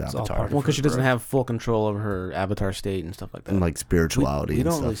realized all Avatar. part of well, because she her doesn't growth. have full control over her Avatar state and stuff like that. And like spirituality we and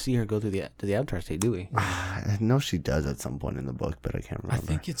don't stuff. really see her go through to the Avatar state, do we? I know she does at some point in the book, but I can't I remember.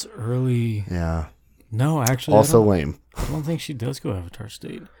 think it's early. Yeah. No, actually, Also lame. I don't think she does go Avatar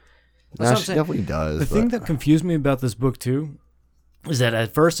state. That's No, what I'm she saying. definitely does. The but thing that confused me about this book too is that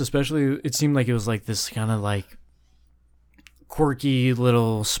at first, especially, it seemed like it was like this kind of like quirky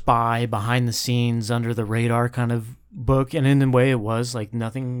little spy behind the scenes, under the radar kind of book, and in a way, it was like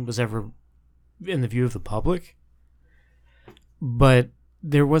nothing was ever in the view of the public. But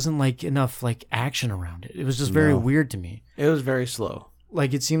there wasn't like enough like action around it. It was just very No. weird to me. It was very slow.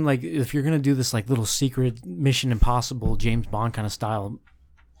 Like, it seemed like if you're gonna do this like little secret Mission Impossible James Bond kind of style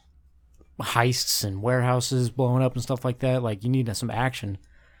heists and warehouses blowing up and stuff like that, like, you need some action,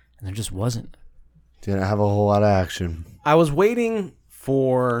 and there just wasn't. didn't have a whole lot of action. I was waiting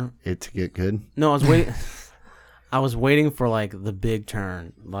for It to get good. no, I was waiting. I was waiting for like the big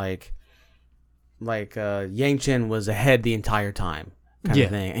turn, like Yangchen was ahead the entire time, kind Yeah. of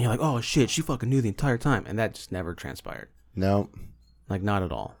thing, and you're like, oh shit, she fucking knew the entire time, and that just never transpired. No. Like, not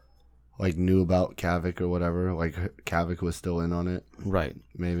at all. like knew about Kavik or whatever. Like Kavik was still in on it. Right.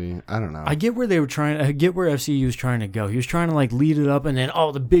 Maybe. I don't know. I get where they were trying. I get where FCU was trying to go. He was trying to like lead it up, and then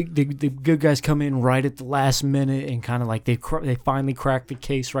the good guys come in right at the last minute, and kind of like they finally cracked the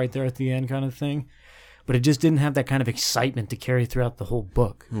case right there at the end, kind of thing. But it just didn't have that kind of excitement to carry throughout the whole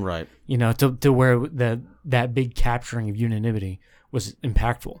book. Right. You know, to where that big capturing of unanimity was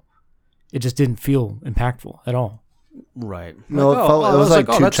impactful. It just didn't feel impactful at all. Right. No, it was like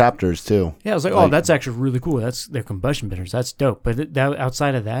two chapters too. Yeah, I was like, that's actually really cool. That's their combustion benders. That's dope. But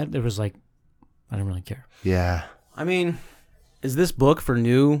outside of that, it was like, I didn't really care. Yeah. I mean, is this book for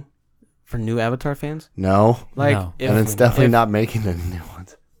new Avatar fans? No. Like, No. And it's definitely not making any new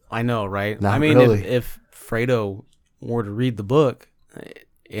ones. I know, right? Not I mean, really. if Fredo were to read the book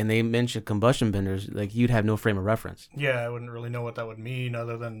and they mentioned combustion benders, like you'd have no frame of reference. Yeah, I wouldn't really know what that would mean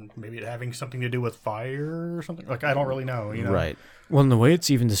other than maybe it having something to do with fire or something. Like, I don't really know, you know? Right. Well, and the way it's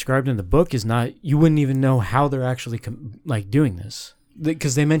even described in the book is not, you wouldn't even know how they're actually doing this.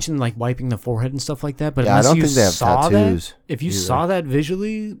 Because they mentioned like wiping the forehead and stuff like that, but Yeah, I unless don't you think they have saw tattoos. that, if you either. saw that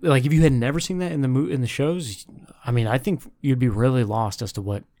visually, like if you had never seen that in the shows, I mean, I think you'd be really lost as to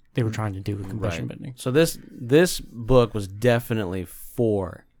what they were trying to do with combustion bending. So this book was definitely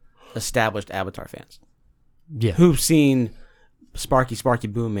for established Avatar fans. Yeah. Who've seen Sparky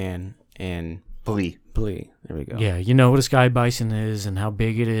Boom Man and Blee. There we go. Yeah, you know what a sky bison is and how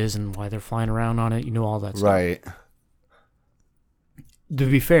big it is and why they're flying around on it. You know all that stuff. Right. To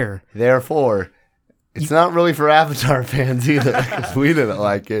be fair, Therefore, it's not really for Avatar fans either, because we didn't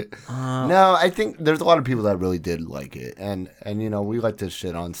like it. No, I think there's a lot of people that really did like it, and you know, we like to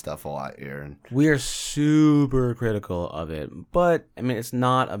shit on stuff a lot here. And We are super critical of it, but I mean, it's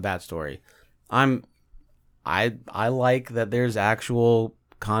not a bad story. I like that there's actual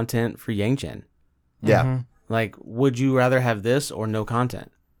content for Yangchen. yeah, Mm-hmm. Like, would you rather have this or no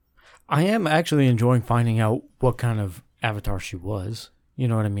content? I am actually enjoying finding out what kind of Avatar she was. You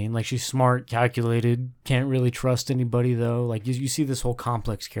know what I mean? Like, she's smart, calculated, can't really trust anybody, though. Like, you see this whole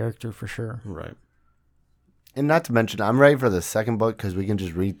complex character for sure. Right. and not to mention, I'm ready for the second book because we can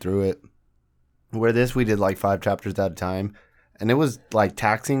just read through it. Where this, we did like 5 chapters at a time, and it was like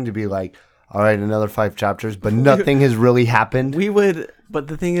taxing to be like, all right, another 5 chapters, but nothing has really happened. But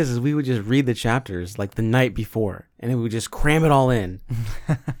the thing is we would just read the chapters like the night before, and then we would just cram it all in.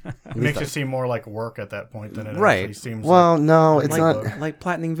 It makes it seem more like work at that point than it Right. actually seems Well, like. no, it's like, not. like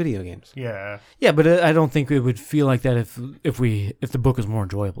platining video games. Yeah. Yeah, but I don't think it would feel like that if the book was more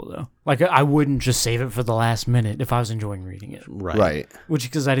enjoyable, though. Like, I wouldn't just save it for the last minute if I was enjoying reading it. Right. Which,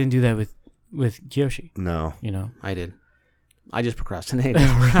 because I didn't do that with Kyoshi, No. you know? I did. I just procrastinated.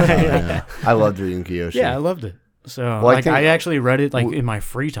 Yeah. I loved reading Kyoshi. Yeah, I loved it. So, Well, I actually read it, like, in my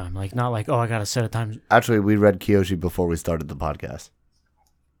free time. Like, not like, oh, I got to set a time. Actually, we read Kyoshi before we started the podcast.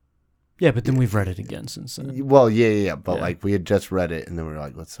 Yeah, but then we've read it again since then. Well, yeah. But Yeah. like we had just read it, and then we were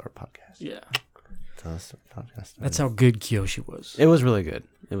like, let's start a podcast. Yeah. So let's start a podcast. That's how good Kyoshi was. It was really good.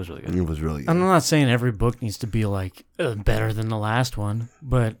 It was really good. It was really good. I'm not saying every book needs to be, like, better than the last one,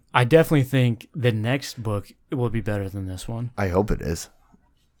 but I definitely think the next book will be better than this one. I hope it is.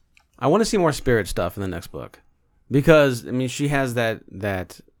 I want to see more spirit stuff in the next book, because I mean she has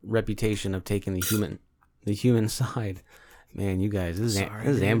that reputation of taking the human side. Man, you guys, this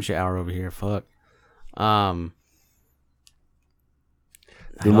is amateur hour over here. Fuck.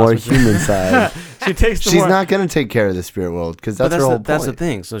 The more human side. She takes. She's not gonna take care of the spirit world because that's her whole point. That's the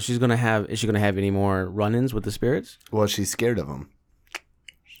thing. So is she gonna have any more run-ins with the spirits? Well, she's scared of them.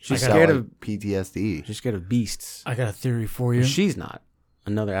 She's Got, scared like, of PTSD. She's scared of beasts. I got a theory for you. She's not.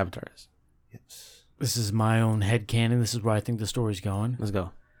 Another Avatar is. Yes. This is my own headcanon. This is where I think the story's going. Let's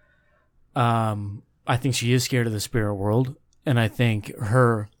go. I think she is scared of the spirit world, and I think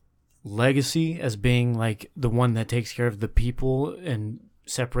her legacy as being like the one that takes care of the people and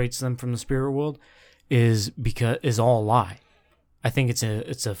separates them from the spirit world is all a lie. I think it's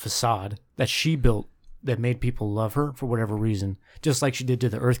a facade that she built that made people love her for whatever reason, just like she did to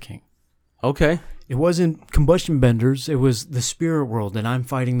the Earth King. Okay. It wasn't combustion benders, it was the spirit world, and I'm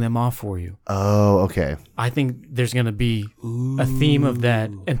fighting them off for you. Oh, okay. I think there's going to be a theme of that,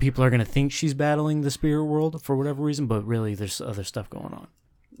 and people are going to think she's battling the spirit world for whatever reason, but really there's other stuff going on.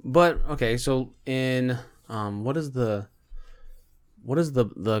 But okay, so in what is the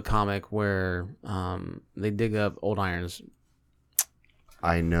comic where they dig up old irons?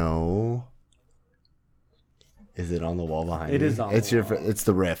 I know. Is it on the wall behind It me? is on It's the your. wall. It's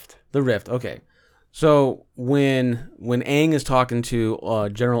the rift. The Rift. Okay. So when Aang is talking to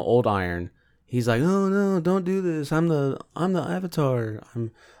General Old Iron, he's like, "Oh no, don't do this. I'm the Avatar.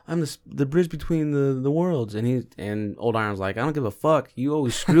 I'm I'm the bridge between the worlds. And Old Iron's like, I don't give a fuck. You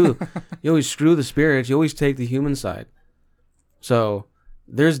always screw the spirits. You always take the human side. So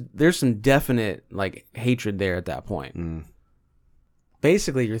there's some definite like hatred there at that point. Mm.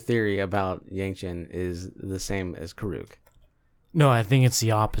 Basically, your theory about Yangchen is the same as Karuk. No, I think it's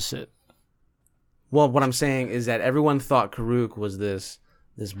the opposite. Well, what I'm saying is that everyone thought Karuk was this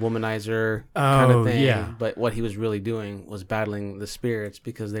womanizer kind of thing. Yeah. But what he was really doing was battling the spirits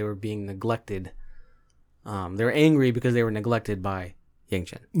because they were being neglected. They were angry because they were neglected by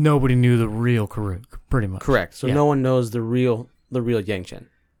Yangchen. Nobody knew the real Karuk, pretty much. Correct. So no one knows the real Yangchen.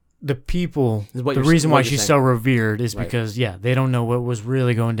 The people, the reason why she's so revered is because, they don't know what was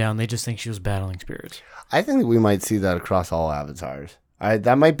really going down. They just think she was battling spirits. I think we might see that across all avatars.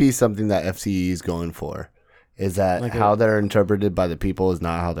 That might be something that FCE is going for, is that like how they're interpreted by the people is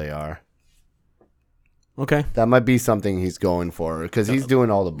not how they are. Okay. That might be something he's going for, because he's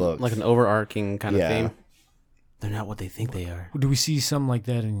doing all the books. Like an overarching kind of theme. They're not what they think they are. Do we see something like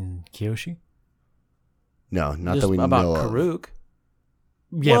that in Kyoshi? No, not just that we know about of. Karuk.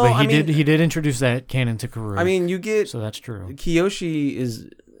 Yeah, well, but he did introduce that canon to Karuk. I mean, you get... So that's true. Kyoshi is...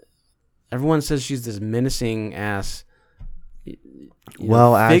 Everyone says she's this menacing ass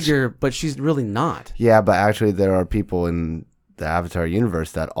figure, but she's really not. Yeah, but actually there are people in the Avatar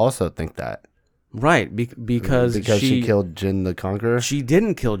universe that also think that. Right, because she killed Jin the Conqueror? She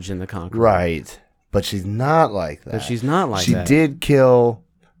didn't kill Jin the Conqueror. Right, but she's not like that. But she's not like that. She did kill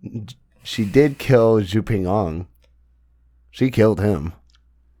Zhu Ping'ong. She killed him.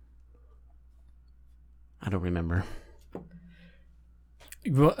 I don't remember.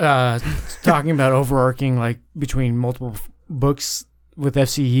 Talking about overarching, like, between multiple books with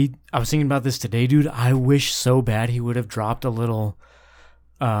FCE, I was thinking about this today, dude. I wish so bad he would have dropped a little,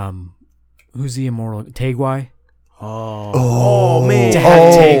 who's the immortal? Taegwai? Oh man. To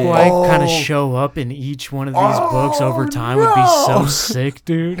have Taegwai kind of show up in each one of these books over time would be so sick,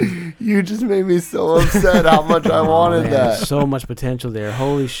 dude. You just made me so upset how much I wanted that. There's so much potential there.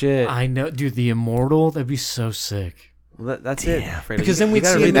 Holy shit. I know, dude, the immortal, that'd be so sick. Well, that's it. Fredo. Because then we'd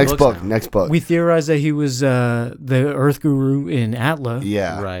see next book. We theorized that he was the Earth Guru in Atla.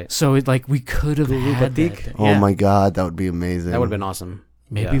 Yeah. Right. So we could have had that. Oh my god, that would be amazing. That would have been awesome.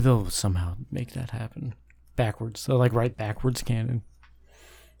 Maybe they'll somehow make that happen. Backwards. So right backwards canon.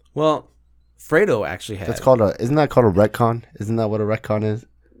 Well, Fredo actually had... Isn't that called a retcon? Isn't that what a retcon is?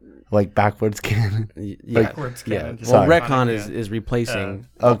 Like backwards canon? Yeah. Backwards canon. Yeah. Well, retcon is replacing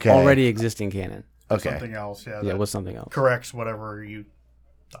already existing canon. Okay. Something else, Yeah, with something else. Corrects whatever you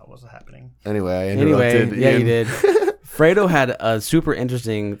thought was happening. Anyway, I interrupted. Yeah, you did. Fredo had a super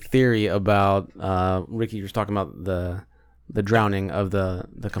interesting theory about Ricky. You were talking about the drowning of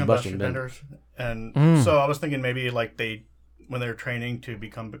the combustion benders. And so I was thinking maybe like when they're training to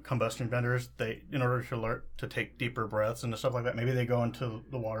become combustion benders, in order to learn to take deeper breaths and stuff like that, maybe they go into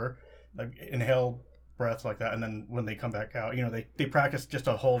the water, like inhale breaths like that, and then when they come back out, they practice just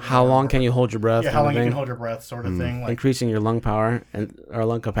to hold. How long can you hold your breath? Yeah, how long you can hold your breath, sort of thing. Like, increasing your lung power or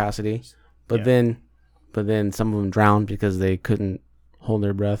lung capacity, but then some of them drowned because they couldn't hold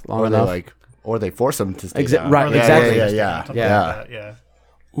their breath long enough. Or they force them to stay down. Right, exactly. Yeah.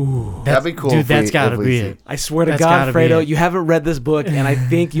 Ooh, that'd be cool. Dude, that's gotta be it. I swear to God, Fredo, you haven't read this book, and I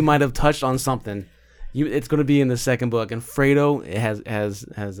think you might have touched on something. It's going to be in the second book, and Fredo has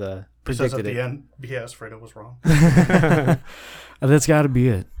predicted at the it. end, yes, Fredo was wrong. That's got to be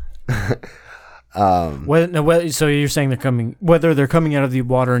it. So you're saying whether they're coming out of the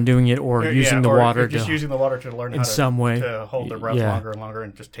water and doing it, or using the water to learn in some way to hold their breath longer and longer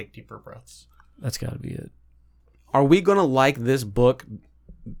and just take deeper breaths. That's got to be it. Are we going to like this book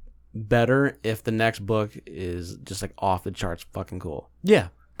better if the next book is just like off the charts fucking cool? Yeah,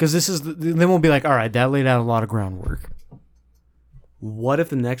 because then we'll be like, all right, that laid out a lot of groundwork. What if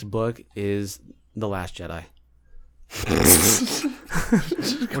the next book is The Last Jedi?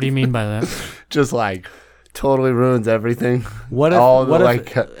 What do you mean by that? Just like totally ruins everything. What if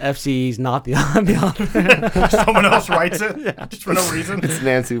FCE's not the author? Someone else writes it just for no reason. It's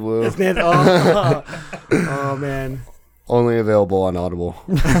Nancy Wu. Oh man. Only available on Audible.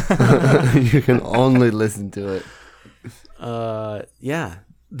 You can only listen to it. Yeah.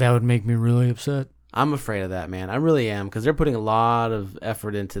 That would make me really upset. I'm afraid of that, man. I really am, because they're putting a lot of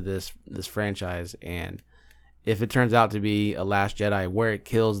effort into this franchise, and if it turns out to be a Last Jedi where it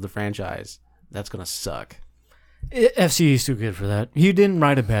kills the franchise, that's gonna suck. FCE is too good for that. He didn't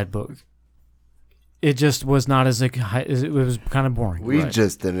write a bad book. It just was not as it was kind of boring. We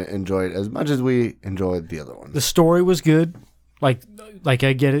just didn't enjoy it as much as we enjoyed the other ones. The story was good. Like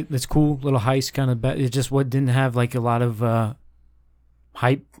I get it. It's cool. Little heist kind of. It just didn't have like a lot of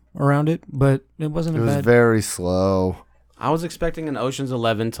hype around it, but it wasn't It was very slow. I was expecting an Ocean's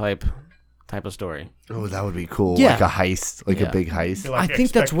 11 type of story. Oh, that would be cool. Yeah. Like a heist, like a big heist. Like I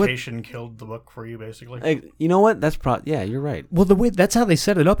think that's what killed the book for you, basically. Like, you know what? That's yeah, you're right. Well, that's how they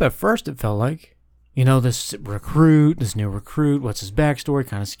set it up at first. It felt like, this new recruit. What's his backstory?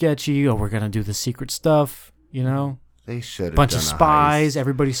 Kind of sketchy. Oh, we're gonna do the secret stuff. They should have bunch done of spies.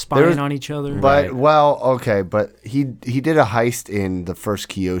 Everybody's spying on each other. But but he did a heist in the first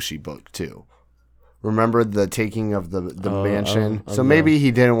Kiyoshi book too. Remember the taking of the mansion? So maybe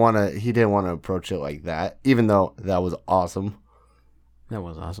he didn't want to approach it like that, even though that was awesome. That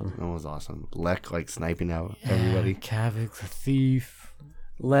was awesome. Lek like sniping out everybody. Kavik, the thief.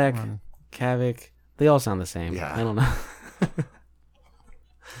 Lek, Kavik. They all sound the same. Yeah. I don't know.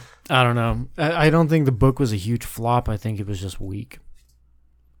 I don't know. I don't think the book was a huge flop. I think it was just weak.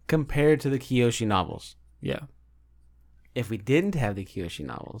 Compared to the Kiyoshi novels. Yeah. If we didn't have the Kiyoshi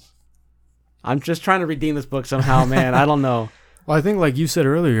novels, I'm just trying to redeem this book somehow, man. I don't know. Well, I think like you said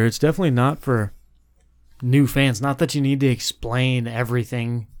earlier, it's definitely not for new fans. Not that you need to explain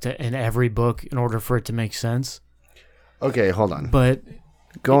everything in every book in order for it to make sense. Okay, hold on. But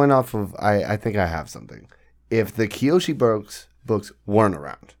going off of, I think I have something. If the Kiyoshi books weren't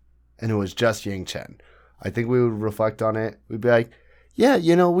around and it was just Yangchen, I think we would reflect on it. We'd be like, yeah,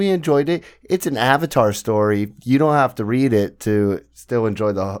 we enjoyed it. It's an Avatar story. You don't have to read it to still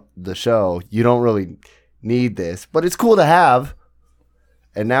enjoy the show. You don't really need this, but it's cool to have.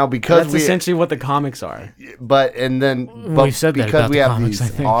 And now because that's essentially what the comics are. But we've said that because about we the have comics,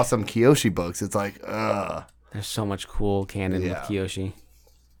 these awesome Kiyoshi books, it's like, there's so much cool canon with Kiyoshi.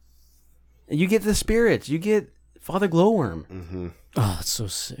 You get the spirits. You get Father Glowworm. Mm-hmm. Oh, it's so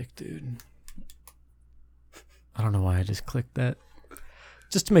sick, dude. I don't know why I just clicked that.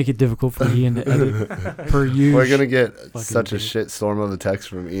 Just to make it difficult for Ian to edit per usual. We're going to get such a shit storm of a text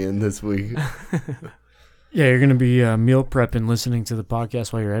from Ian this week. Yeah, you're going to be meal prepping, listening to the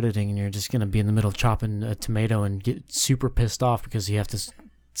podcast while you're editing, and you're just going to be in the middle of chopping a tomato and get super pissed off because you have to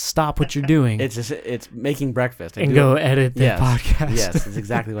stop what you're doing. It's making breakfast. And go edit the podcast. Yes, that's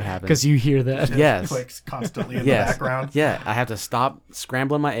exactly what happens. Because you hear that. Yes. Clicks constantly in the background. Yeah, I have to stop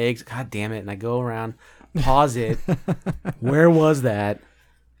scrambling my eggs. God damn it. And I go around, pause it. Where was that?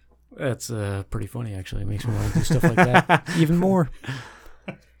 That's pretty funny, actually. It makes me want to do stuff like that even more.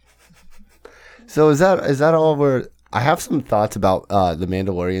 So is that all I have some thoughts about the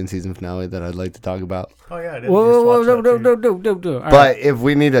Mandalorian season finale that I'd like to talk about. Oh, yeah. I did Whoa, no. But right. If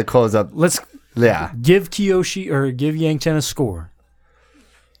we need to close up. Let's give Kiyoshi or give Yangchen a score.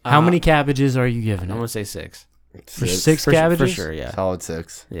 How many cabbages are you giving it? I'm going to say 6. For 6 cabbages? For sure, yeah. Solid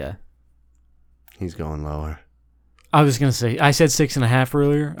 6. Yeah. He's going lower. I was going to say, I said 6.5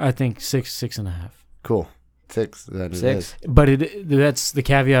 earlier. I think 6.5. Cool. 6. That 6. But that's the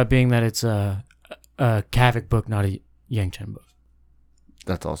caveat being that it's a Kavik book, not a Yangchen book.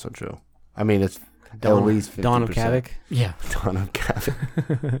 That's also true. I mean, it's at least 50%. Dawn of Kavik? Yeah. Dawn of Kavik.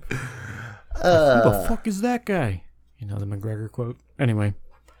 Who the fuck is that guy? The McGregor quote. Anyway.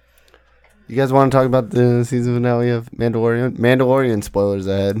 You guys want to talk about the season finale of Mandalorian? Mandalorian spoilers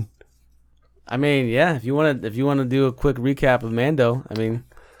ahead. I mean, yeah, if you want to do a quick recap of Mando, I mean,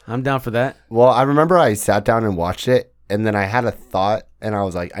 I'm down for that. Well, I remember I sat down and watched it, and then I had a thought, and I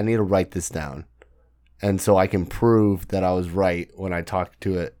was like, I need to write this down. And so I can prove that I was right when I talked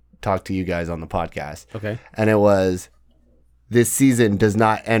to you guys on the podcast. Okay. And it was, this season does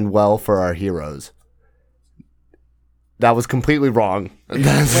not end well for our heroes. That was completely wrong. I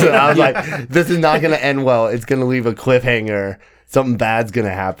was like, this is not going to end well. It's going to leave a cliffhanger. Something bad's going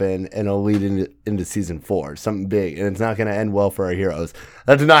to happen, and it'll lead into season 4. Something big, and it's not going to end well for our heroes.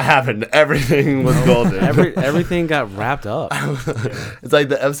 That did not happen. Everything was golden. Everything got wrapped up. It's like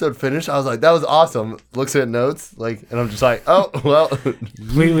the episode finished. I was like, that was awesome. Looks at notes, and I'm just like, oh, well.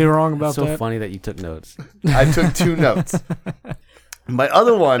 Completely wrong about that. So funny that you took notes. I took 2 notes. My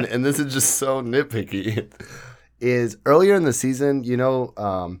other one, and this is just so nitpicky, is earlier in the season,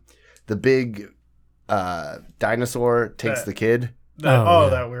 the big dinosaur takes the kid.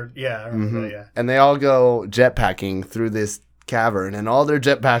 That weird. Yeah, I remember that, yeah. And they all go jetpacking through this cavern, and all their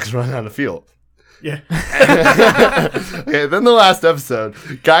jetpacks run out of fuel. Yeah. Okay, then the last episode,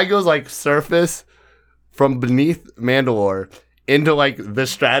 guy goes surface from beneath Mandalore into the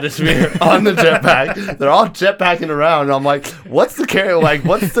stratosphere on the jetpack. They're all jetpacking around, and I'm like, what's the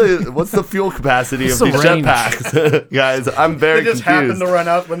what's the fuel capacity of these jetpacks? Guys, I'm very confused. They just happened to run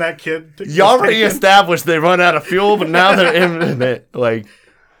out when that kid you already established they run out of fuel, but now they're in it.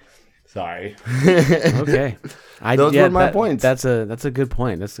 Sorry. Okay. Those were my points. That's a good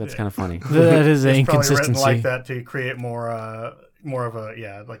point. That's kind of funny. That is an it's inconsistency. probably written like that to create more more of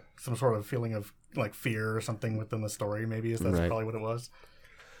a like some sort of feeling of like fear or something within the story. Maybe that's probably what it was.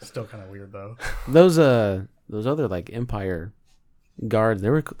 Still kind of weird though. Those other like Empire guards, they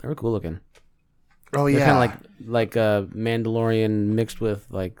were cool looking. Oh They're yeah, kind of like Mandalorian mixed with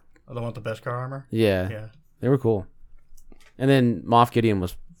like the one with the Beskar armor. Yeah, they were cool. And then Moff Gideon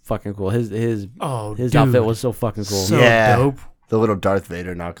was fucking cool. His outfit was so fucking cool. So dope. The little Darth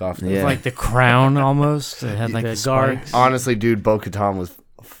Vader knockoff thing. Yeah. Like the crown almost. It had like the guards. Honestly, dude, Bo-Katan was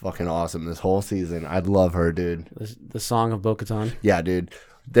fucking awesome this whole season. I'd love her, dude. The song of Bo-Katan. Yeah, dude.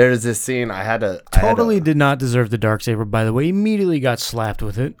 There's this scene I did not deserve the Darksaber, by the way. Immediately got slapped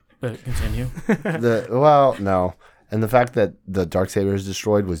with it. But continue. No. And the fact that the Darksaber is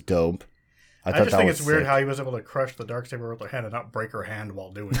destroyed was dope. I just think it's weird how he was able to crush the Darksaber with her hand and not break her hand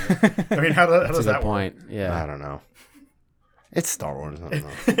while doing it. I mean, how does that point? Work? Yeah. I don't know. It's Star Wars. I don't know.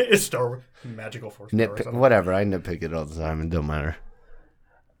 It's Star Wars. Magical force. Whatever. I nitpick it all the time. It don't matter.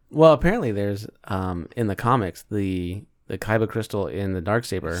 Well, apparently there's in the comics the Kyber crystal in the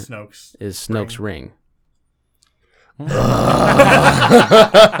Darksaber is Snoke's ring.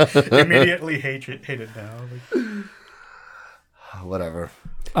 Immediately hate it now. Whatever.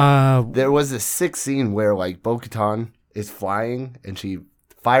 There was a sick scene where like Bo-Katan is flying and she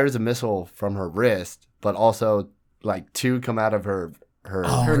fires a missile from her wrist, but also like two come out of her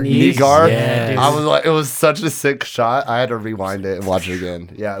knee guard. Yeah, I was like, it was such a sick shot. I had to rewind it and watch it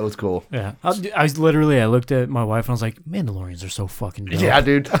again. Yeah, it was cool. Yeah, I looked at my wife and I was like, Mandalorians are so fucking dope. Yeah,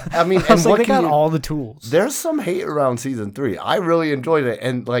 dude. I mean, I was like, they got all the tools. There's some hate around season 3. I really enjoyed it,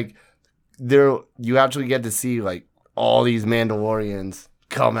 and like, you actually get to see like all these Mandalorians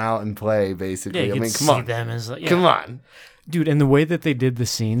come out and play. Basically, yeah, I mean, come on, them as like, come on, dude. And the way that they did the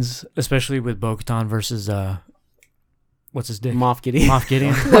scenes, especially with Bo-Katan versus what's his dick? Moff Gideon.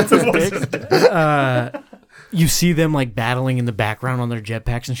 What's his dick? You see them like battling in the background on their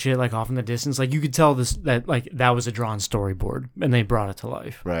jetpacks and shit, like off in the distance. Like you could tell that was a drawn storyboard, and they brought it to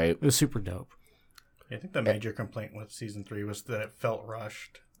life. Right. It was super dope. I think the major complaint with season 3 was that it felt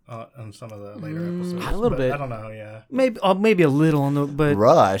rushed on some of the later episodes. A little bit. I don't know. Yeah. Maybe a little on the but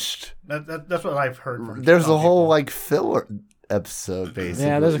rushed. That's what I've heard. From There's a whole like filler episode, basically.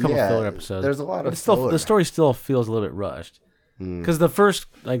 Yeah, there's a couple filler episodes. There's a lot of the story still feels a little bit rushed. Because the first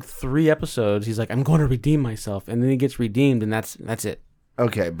like 3 episodes, he's like, "I'm going to redeem myself," and then he gets redeemed, and that's it.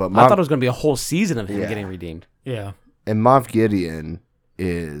 Okay, but I thought it was going to be a whole season of him getting redeemed. Yeah, and Moff Gideon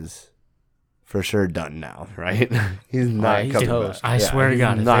is for sure done now, right? He's not he's coming toast. back. I swear to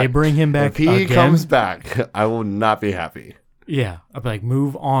God, if they bring him back, if he comes back, I will not be happy. Yeah, I'll be like,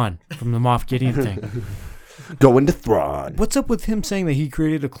 move on from the Moff Gideon thing. Go into Thrawn. What's up with him saying that he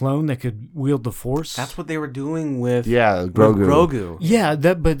created a clone that could wield the Force? That's what they were doing with Grogu. Yeah,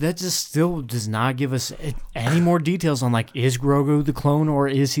 but that just still does not give us any more details on like, is Grogu the clone or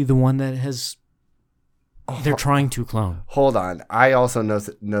is he the one that has? They're trying to clone. Hold on, I also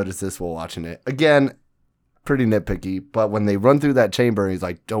noticed this while watching it again. Pretty nitpicky, but when they run through that chamber, he's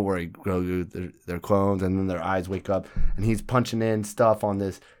like, "Don't worry, Grogu, they're clones," and then their eyes wake up, and he's punching in stuff on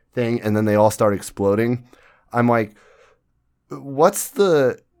this thing, and then they all start exploding. I'm like, what's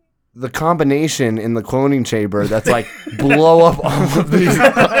the combination in the cloning chamber that's like blow up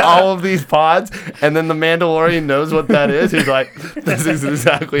all of these pods, and then the Mandalorian knows what that is. He's like, this is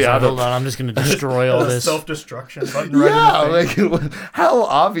exactly how. Hold on, I'm just gonna destroy all this self-destruction button. Like how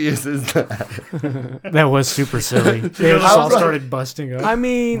obvious is that? That was super silly. They just all started busting up. I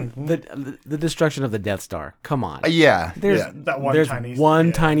mean, the destruction of the Death Star. Come on. There's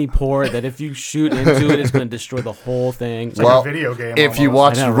one tiny port that if you shoot into it, it's going to destroy the whole thing. It's like a video game. If you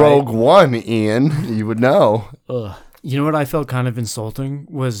watch Rogue One, Ian, you would know. Ugh. You know what I felt kind of insulting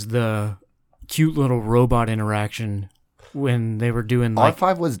was the cute little robot interaction when they were doing like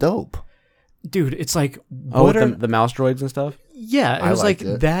R5 was dope. Dude, it's like the mouse droids and stuff. Yeah, it was like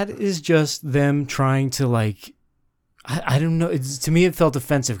that is just them trying to like I don't know. To me, it felt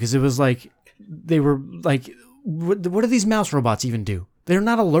offensive because it was like they were like, what do these mouse robots even do? They're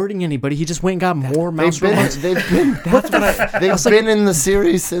not alerting anybody. He just went and got more mouse robots. They've been in the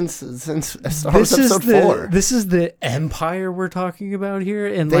series since Star Wars Episode 4. This is the Empire we're talking about here,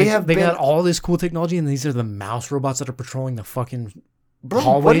 and they got all this cool technology, and these are the mouse robots that are patrolling the fucking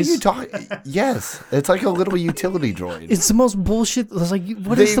hallways. What are you talking? Yes, it's like a little utility droid. It's the most bullshit. It's like,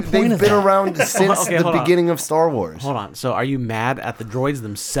 what is the point of that? They've been around since the beginning of Star Wars. Hold on. So, are you mad at the droids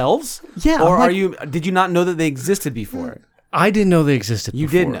themselves? Yeah. Or did you not know that they existed before? I didn't know they existed before. You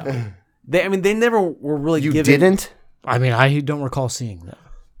did know. They never were really given... You didn't? I mean, I don't recall seeing them.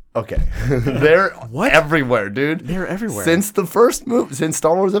 Okay. They're everywhere, dude. They're everywhere. Since the first movie, since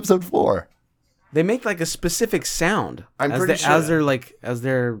Star Wars Episode 4. They make like a specific sound I'm as pretty sure as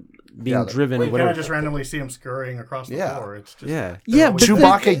they're being driven. Well, you whatever. kind of just randomly see them scurrying across the floor. It's just Yeah. Yeah, but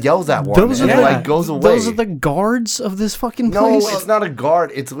Chewbacca yells at one and it like goes away. Those are the guards of this fucking place. No, it's not a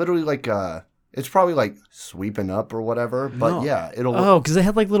guard. It's literally like it's probably like sweeping up or whatever. But it'll. Oh, because they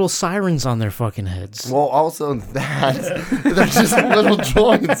had like little sirens on their fucking heads. Well, also that they're just little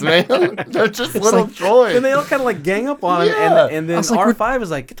droids, man. They're just little droids. And they all kind of like gang up on him, and then R5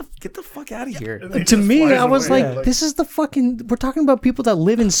 is like, get the fuck out of here. To me, I was like, this is the fucking. We're talking about people that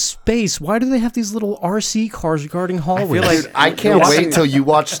live in space. Why do they have these little RC cars guarding hallways? I can't wait till you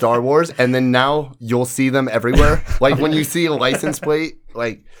watch Star Wars, and then now you'll see them everywhere. Like when you see a license plate.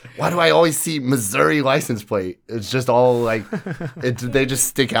 Like, why do I always see Missouri license plate? It's just all like, they just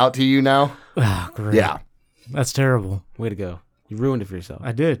stick out to you now. Ah, great. Yeah. That's terrible. Way to go. You ruined it for yourself.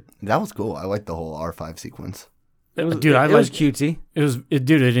 I did. That was cool. I like the whole R5 sequence. It was cutesy.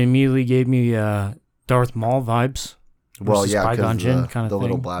 It immediately gave me Darth Maul vibes. Well, yeah, because the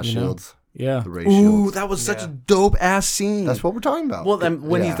little blast shields. Yeah. The ray Ooh, shields. that was such a dope ass scene. That's what we're talking about. Well, then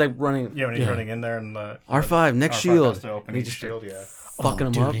when he's like running. Yeah, when he's running in there and R5, next R5 shield. has to open And he each just shield, yeah.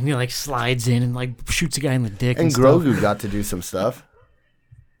 fucking him up. And he like slides in and like shoots a guy in the dick. And Grogu got to do some stuff.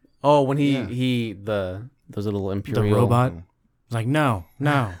 Oh, when those little Imperial. The robot. Like, no.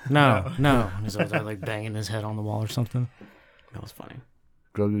 And he's like banging his head on the wall or something. That was funny.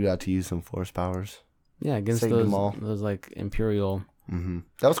 Grogu got to use some force powers. Yeah, against Saved them all. those like Imperial. Mm-hmm.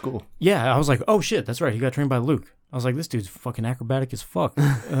 That was cool. Yeah, I was like, oh shit, that's right. He got trained by Luke. I was like, this dude's fucking acrobatic as fuck.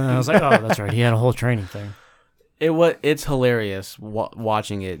 And I was like, oh, that's right. He had a whole training thing. It's hilarious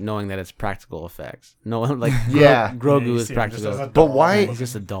watching it, knowing that it's practical effects. No, like Grogu is practical, but why? He's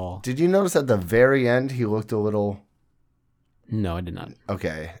just a doll. Did you notice at the very end he looked a little? No, I did not.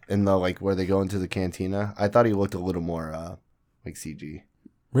 Okay, in the like where they go into the cantina, I thought he looked a little more like CG,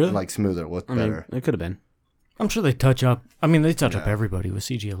 really, like smoother, looked better. It could have been. I'm sure they touch up. I mean, they touch up everybody with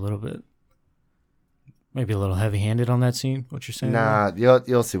CG a little bit. Maybe a little heavy-handed on that scene. What you're saying? Nah,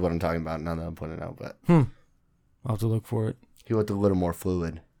 you'll see what I'm talking about now that I'm putting it out. But I'll have to look for it. He looked a little more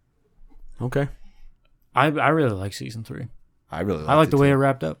fluid. Okay. I really like season 3. I like the way it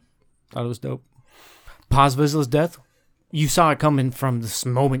wrapped up. Thought it was dope. Paz Vizsla's death. You saw it coming from this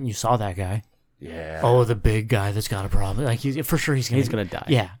moment you saw that guy. Yeah. Oh, the big guy that's got a problem. Like for sure he's gonna die.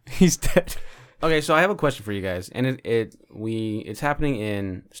 Yeah, he's dead. Okay, so I have a question for you guys, and it's happening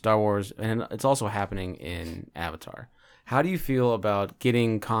in Star Wars, and it's also happening in Avatar. How do you feel about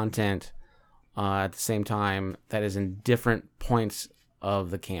getting content at the same time that is in different points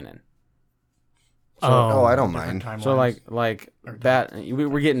of the canon? So, I don't mind. So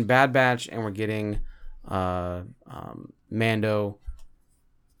we're getting Bad Batch and we're getting Mando.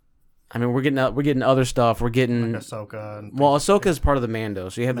 I mean, we're getting other stuff. We're getting like Ahsoka. Ahsoka is part of the Mando,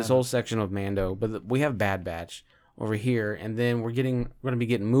 so you have this whole section of Mando. But we have Bad Batch over here, and then we're going to be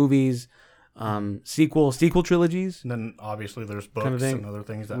getting movies, sequel trilogies. And then obviously there's books and other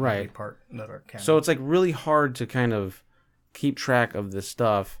things that may be part that are canon. So it's like really hard to kind of keep track of this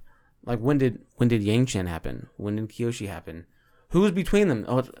stuff. Like when did Yangchen happen? When did Kyoshi happen? Who's between them?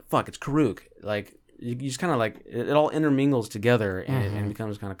 Oh, it's Karuk. Like. You just kind of like it all intermingles together and it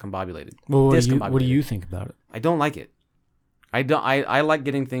becomes kind of combobulated. Well, what do you think about it? I don't like it. I like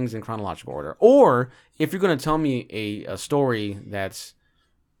getting things in chronological order. Or if you're going to tell me a story that's,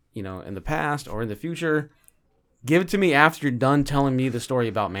 in the past or in the future, give it to me after you're done telling me the story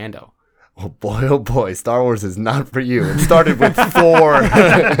about Mando. Oh boy, Star Wars is not for you. It started with 4.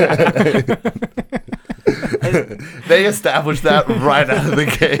 They established that right out of the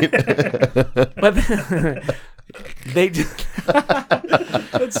gate. But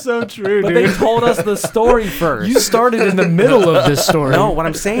that's so true, but dude. they told us the story first. You started in the middle of this story. No, what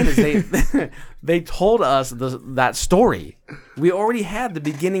I'm saying is they told us that story. We already had the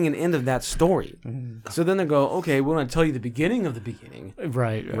beginning and end of that story. So then they go, okay, we want to tell you the beginning of the beginning.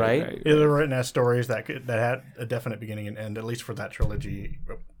 Right. They're written as stories that had a definite beginning and end, at least for that trilogy.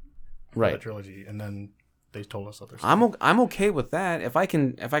 Right. That trilogy, and then they told us other stuff. I'm okay with that. If I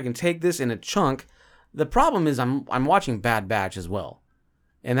can take this in a chunk. The problem is I'm watching Bad Batch as well,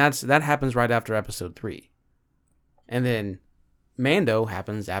 and that happens right after episode 3, and then Mando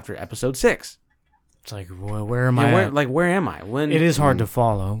happens after episode 6. It's like, well, where am I? Where am I? When it is hard to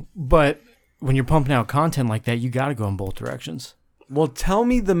follow, but when you're pumping out content like that, you got to go in both directions. Well, tell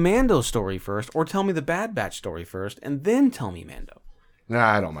me the Mando story first, or tell me the Bad Batch story first, and then tell me Mando.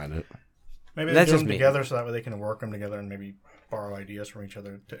 Nah, I don't mind it. Maybe they do them together so that way they can work them together and maybe borrow ideas from each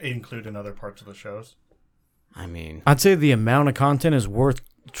other to include in other parts of the shows. I mean, I'd say the amount of content is worth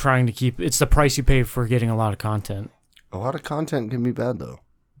trying to keep. It's the price you pay for getting a lot of content. A lot of content can be bad, though.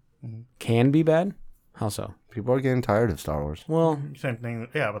 can be bad. How so? People are getting tired of Star Wars. Well, Same thing.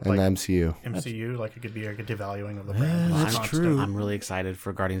 Yeah, but And like the MCU. MCU, like it could be like a devaluing of the brand. that's true. I'm really excited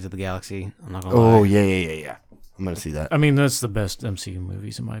for Guardians of the Galaxy. I'm not gonna Oh, lie. yeah. I'm going to see that. I mean, that's the best MCU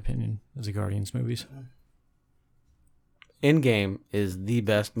movies in my opinion, is the Guardians movies. Endgame is the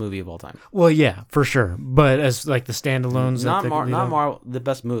best movie of all time. Well, yeah, for sure. But as like the standalones, Not Marvel. The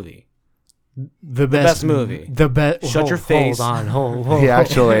best movie. the best movie. The best. Shut your face. Hold on. Hold. The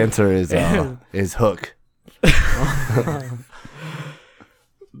actual answer is Hook.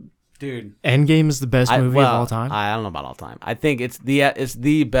 Dude, Endgame is the best movie of all time. I don't know about all time. I think it's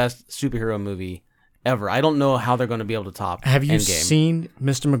the best superhero movie ever. I don't know how they're going to be able to top Have you Endgame. seen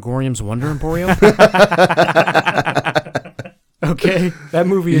Mr. Megorium's Wonder Emporium? Okay, that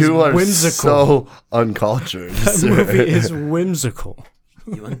movie is You are whimsical. so uncultured. That sir. movie is whimsical,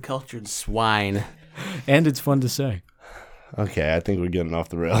 You uncultured swine. and it's fun to say. Okay, I think we're getting off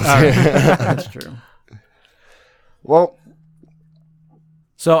the rails. That's true. Well,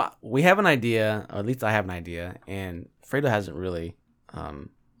 So we have an idea, or at least I have an idea, and Fredo hasn't really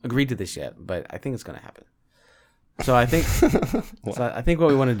agreed to this yet, but I think it's going to happen. So I think, I think what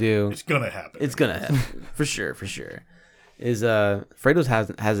we want to do, It's gonna happen. it's going to happen for sure, is Fredo's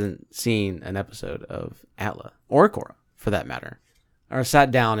hasn't seen an episode of Atla or Korra for that matter, or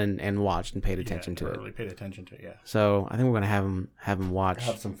sat down and watched and paid attention to it. Really paid attention to it. Yeah. So I think we're going to have him watch,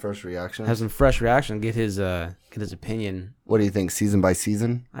 have some first reactions. have some fresh reaction, get his opinion. What do you think? Season by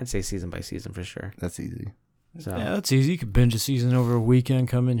season? I'd say season by season for sure. That's easy. So Yeah, that's easy. You could binge a season over a weekend,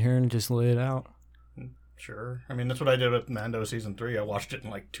 come in here and just lay it out. Sure. I mean, that's what I did with Mando season 3. I watched it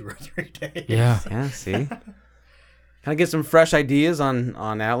in like 2 or 3 days. yeah, see. Kind of get some fresh ideas on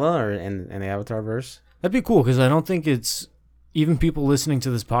Atla or in the Avatar verse. That'd be cool because I don't think it's even people listening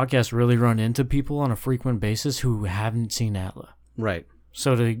to this podcast really run into people on a frequent basis who haven't seen Atla. Right.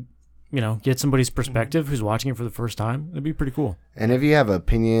 So to get somebody's perspective who's watching it for the first time, it'd be pretty cool. And if you have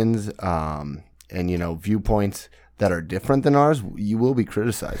opinions and viewpoints that are different than ours, you will be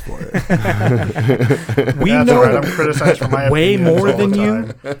criticized for it. We That's know all right. I'm criticized for my way opinions more all than the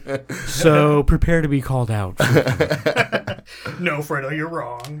you, time. so prepare to be called out. No, Fredo, you're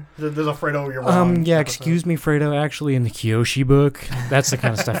wrong. There's a Fredo, you're wrong. Yeah, episode. excuse me, Fredo. Actually, in the Kyoshi book, that's the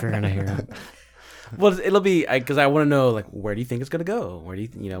kind of stuff you're gonna hear. Well, it'll be because I want to know like where do you think it's gonna go? Where do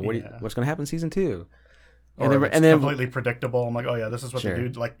you what's gonna happen in season 2? Or if it's and then completely predictable. I'm like, oh yeah, this is what Sure. they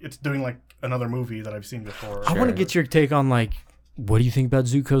do. Like it's doing like another movie that I've seen before. I want to get your take on like, what do you think about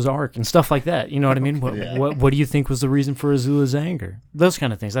Zuko's arc and stuff like that? You know what I mean? What do you think was the reason for Azula's anger? Those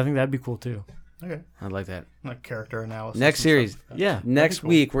kind of things. I think that'd be cool too. Okay, I like that. like character analysis. Next and series. stuff. Yeah. Next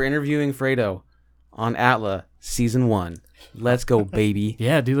week we're interviewing Fredo on Atla season 1. Let's go, baby.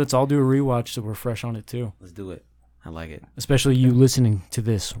 Yeah, dude. Let's all do a rewatch so we're fresh on it too. Let's do it. I like it. Especially you listening to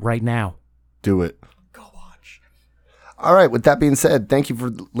this right now. Do it. Go watch. All right. With that being said, thank you for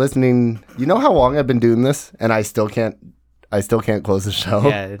listening. You know how long I've been doing this, and I still can't close the show.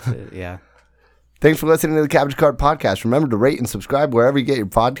 Yeah, yeah. Thanks for listening to the Cabbage Cart Podcast. Remember to rate and subscribe wherever you get your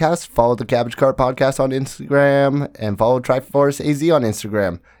podcasts. Follow the Cabbage Cart Podcast on Instagram and follow Triforce AZ on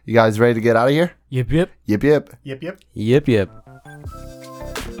Instagram. You guys ready to get out of here? Yip yip. Yip yip. Yip yip. Yip yip.